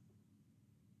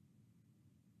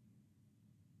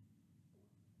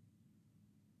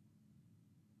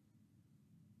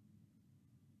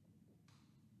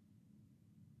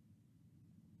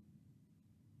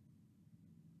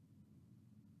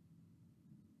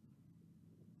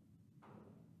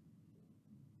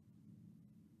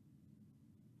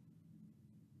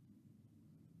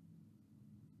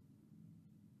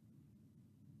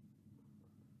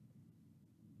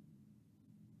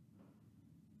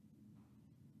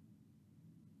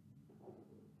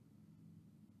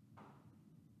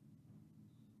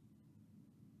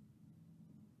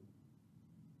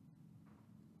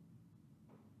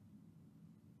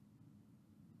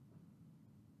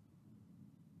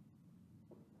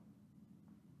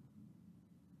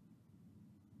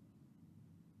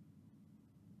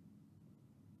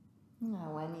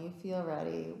 Now, when you feel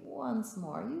ready, once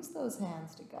more, use those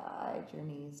hands to guide your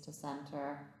knees to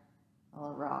center.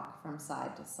 I'll rock from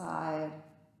side to side.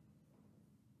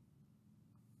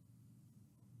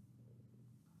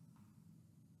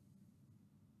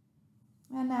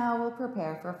 And now we'll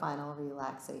prepare for final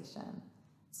relaxation.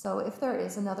 So if there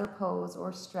is another pose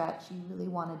or stretch you really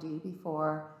want to do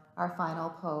before our final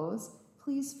pose,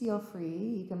 please feel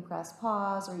free. You can press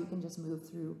pause, or you can just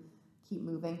keep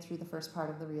moving through the first part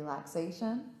of the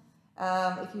relaxation.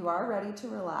 If you are ready to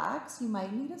relax, you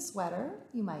might need a sweater,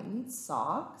 you might need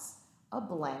socks, a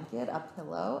blanket, a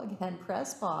pillow. Again,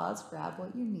 press pause, grab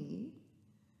what you need.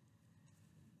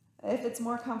 If it's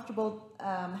more comfortable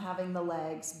having the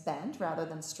legs bent rather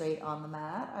than straight on the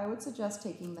mat, I would suggest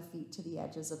taking the feet to the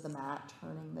edges of the mat,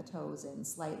 turning the toes in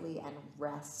slightly, and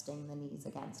resting the knees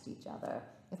against each other.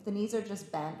 If the knees are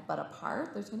just bent but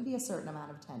apart, there's going to be a certain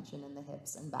amount of tension in the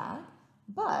hips and back.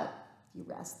 But if you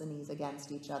rest the knees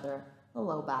against each other, the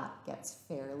low back gets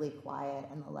fairly quiet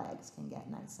and the legs can get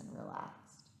nice and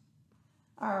relaxed.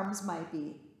 Arms might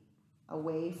be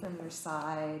away from your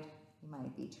side. You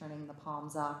might be turning the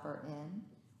palms up or in.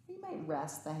 Or you might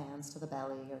rest the hands to the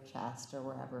belly or chest or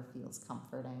wherever feels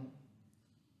comforting.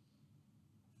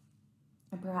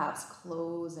 And perhaps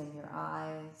closing your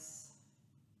eyes.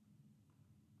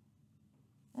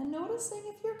 And noticing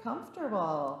if you're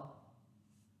comfortable.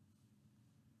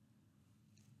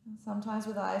 Sometimes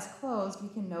with eyes closed, we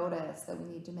can notice that we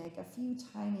need to make a few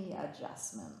tiny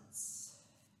adjustments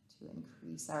to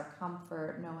increase our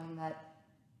comfort, knowing that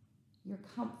your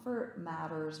comfort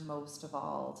matters most of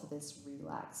all to this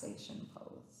relaxation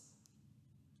pose.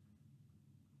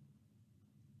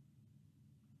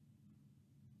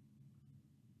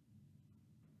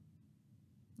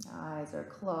 Eyes are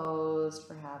closed,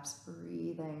 perhaps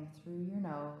breathing through your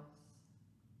nose.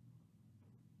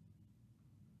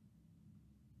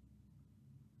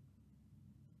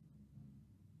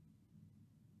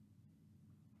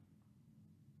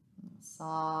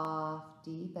 Soft,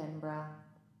 deep in-breath.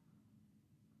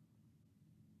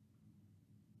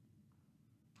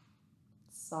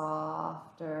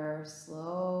 Softer,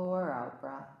 slower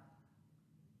out-breath.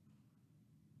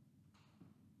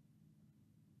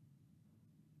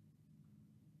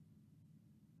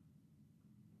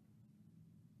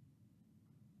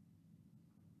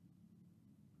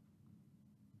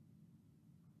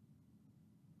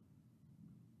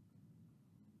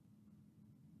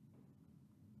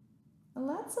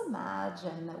 Let's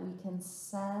imagine that we can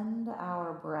send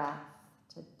our breath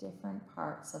to different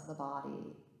parts of the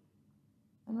body.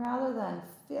 And rather than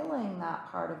filling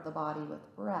that part of the body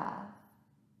with breath,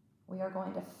 we are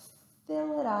going to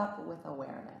fill it up with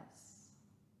awareness.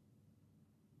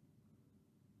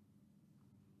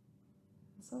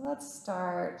 So let's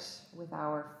start with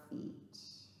our feet.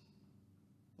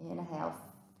 Inhale,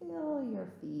 fill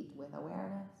your feet with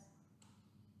awareness.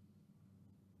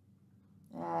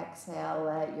 Exhale,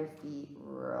 let your feet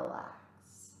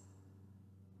relax.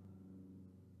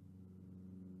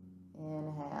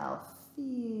 Inhale,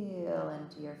 feel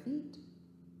into your feet.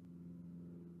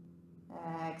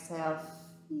 Exhale,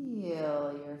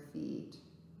 feel your feet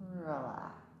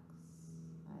relax.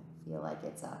 I feel like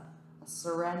it's a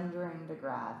surrendering to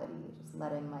gravity, just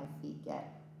letting my feet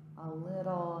get a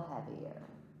little heavier.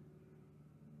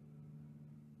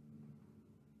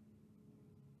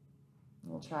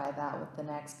 We'll try that with the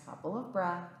next couple of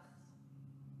breaths.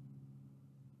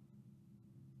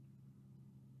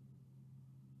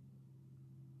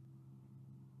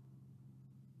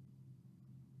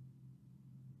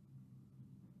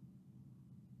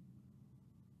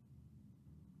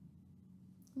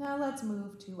 Now let's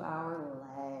move to our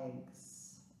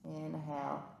legs.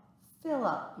 Inhale, fill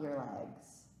up your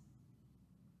legs.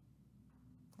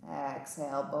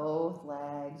 Exhale, both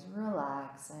legs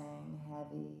relaxing,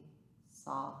 heavy,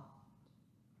 soft.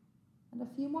 And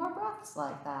a few more breaths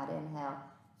like that. Inhale,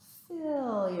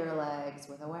 fill your legs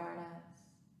with awareness.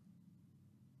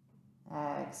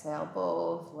 Exhale,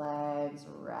 both legs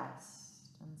rest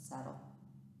and settle.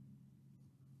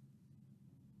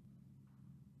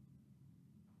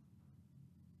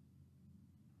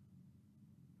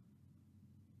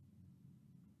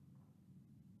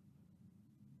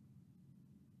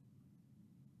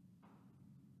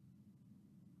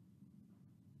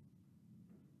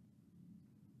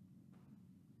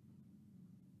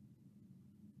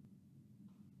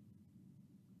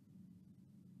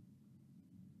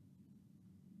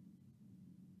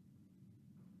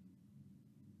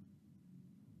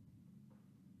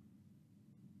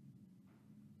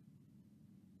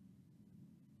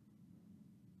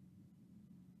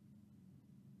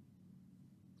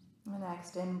 The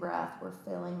next in-breath, we're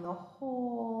filling the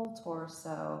whole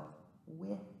torso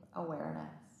with awareness.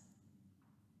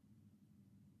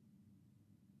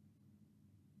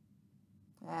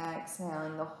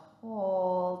 Exhaling, the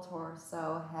whole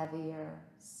torso heavier,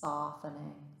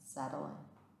 softening, settling.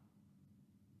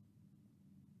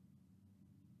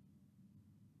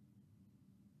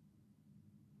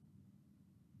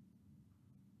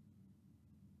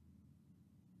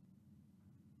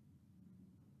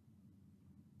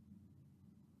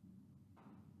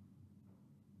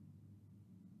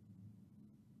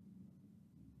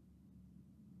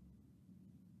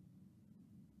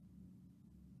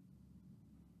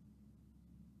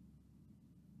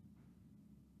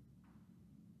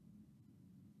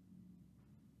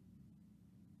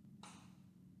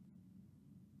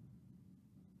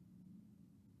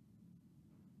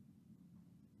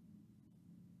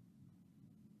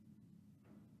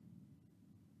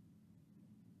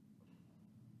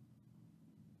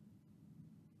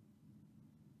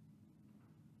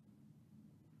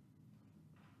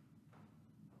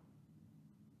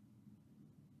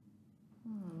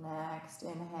 Next,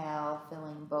 inhale,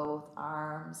 filling both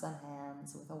arms and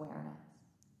hands with awareness.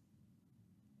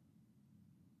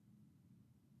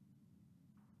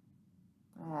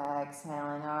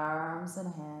 Exhaling, arms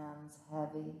and hands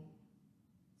heavy,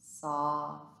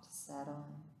 soft, settling.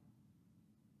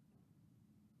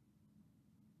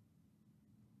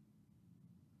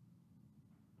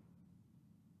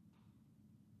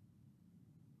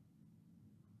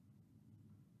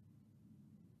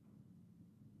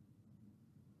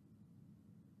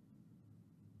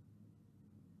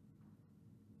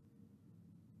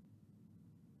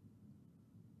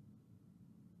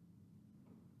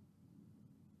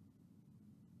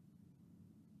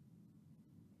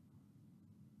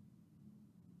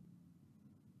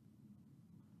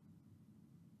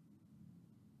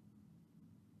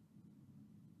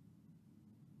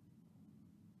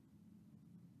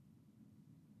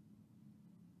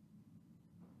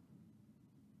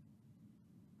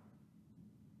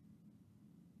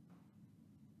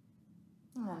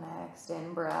 And next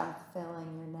in breath,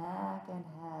 filling your neck and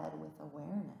head with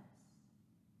awareness.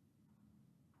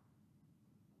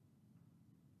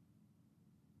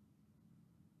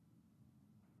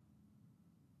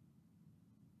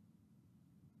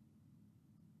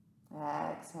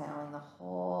 Exhaling the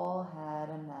whole head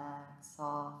and neck,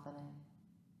 softening,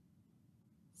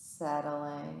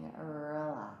 settling,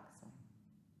 relaxing.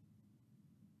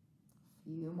 A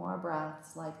few more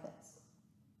breaths like this.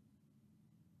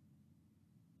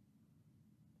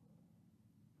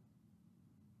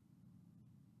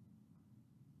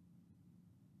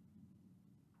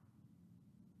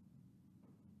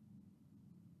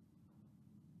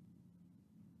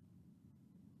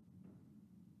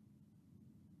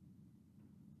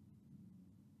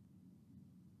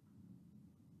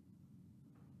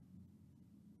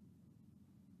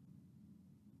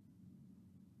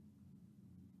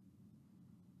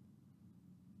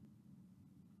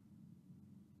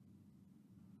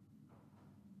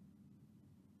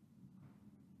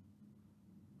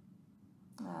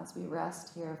 As we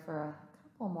rest here for a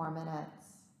couple more minutes,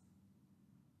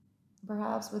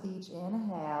 perhaps with each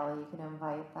inhale, you can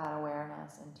invite that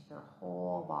awareness into your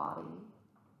whole body.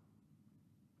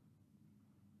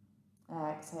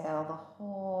 Exhale, the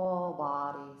whole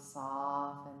body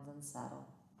softens and settles.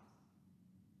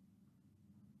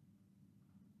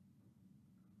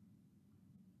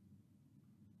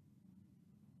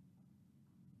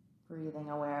 Breathing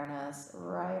awareness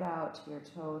right out to your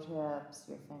toe tips,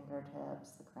 your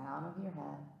fingertips, the crown of your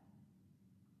head.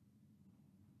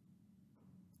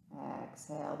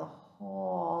 Exhale, the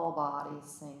whole body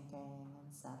sinking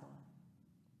and settling.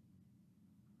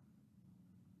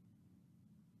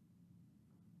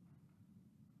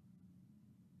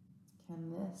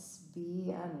 Can this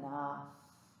be enough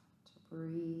to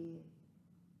breathe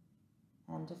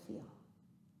and to feel?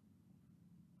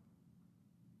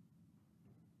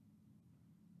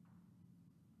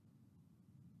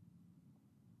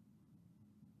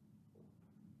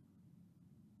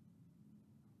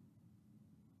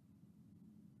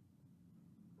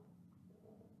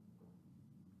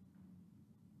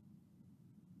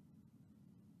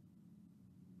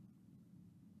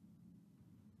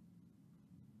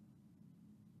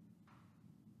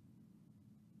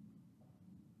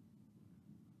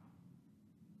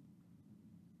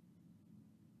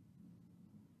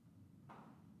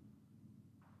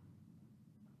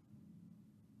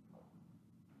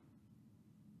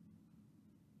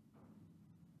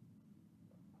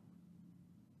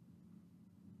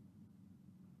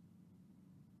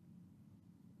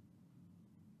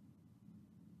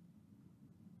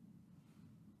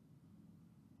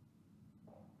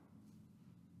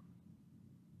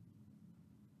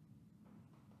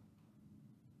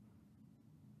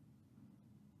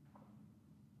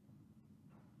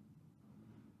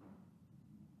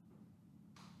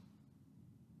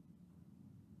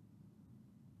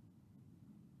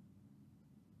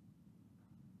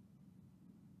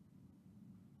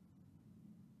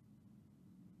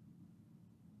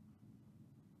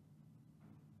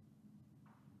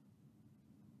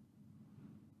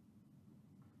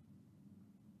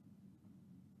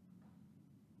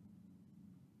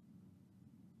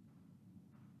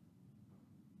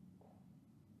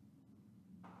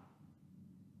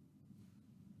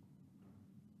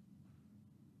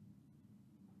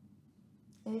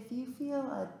 If you feel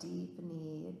a deep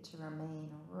need to remain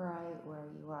right where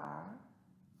you are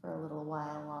for a little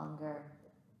while longer,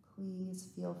 please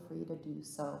feel free to do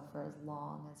so for as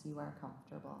long as you are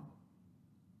comfortable.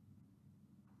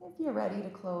 If you're ready to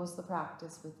close the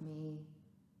practice with me,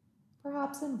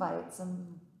 perhaps invite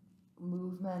some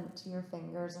movement to your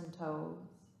fingers and toes.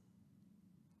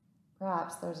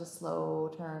 Perhaps there's a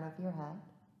slow turn of your head.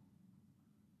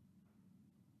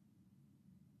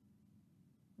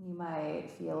 You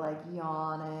might feel like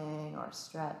yawning or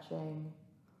stretching.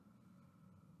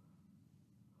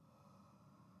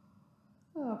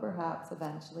 Or perhaps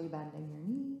eventually bending your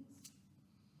knees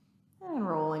and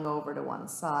rolling over to one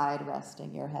side,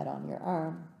 resting your head on your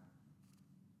arm.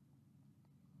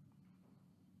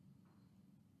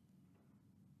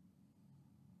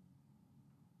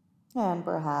 And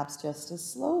perhaps just as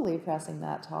slowly pressing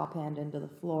that top hand into the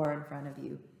floor in front of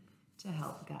you to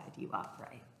help guide you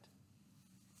upright.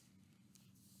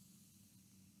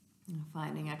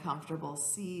 Finding a comfortable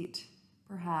seat,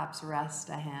 perhaps rest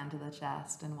a hand to the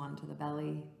chest and one to the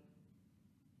belly.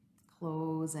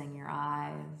 Closing your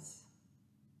eyes.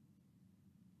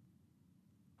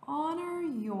 Honor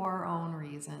your own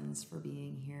reasons for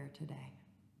being here today.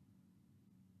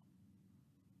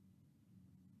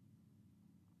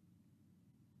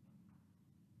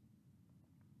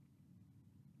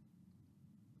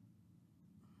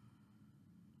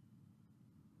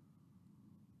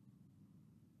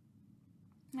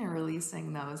 And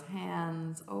releasing those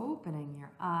hands, opening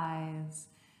your eyes.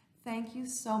 Thank you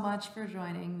so much for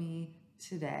joining me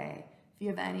today. If you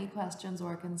have any questions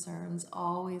or concerns,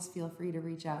 always feel free to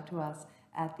reach out to us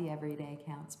at the Everyday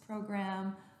Counts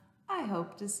program. I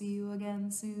hope to see you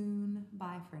again soon.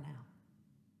 Bye for now.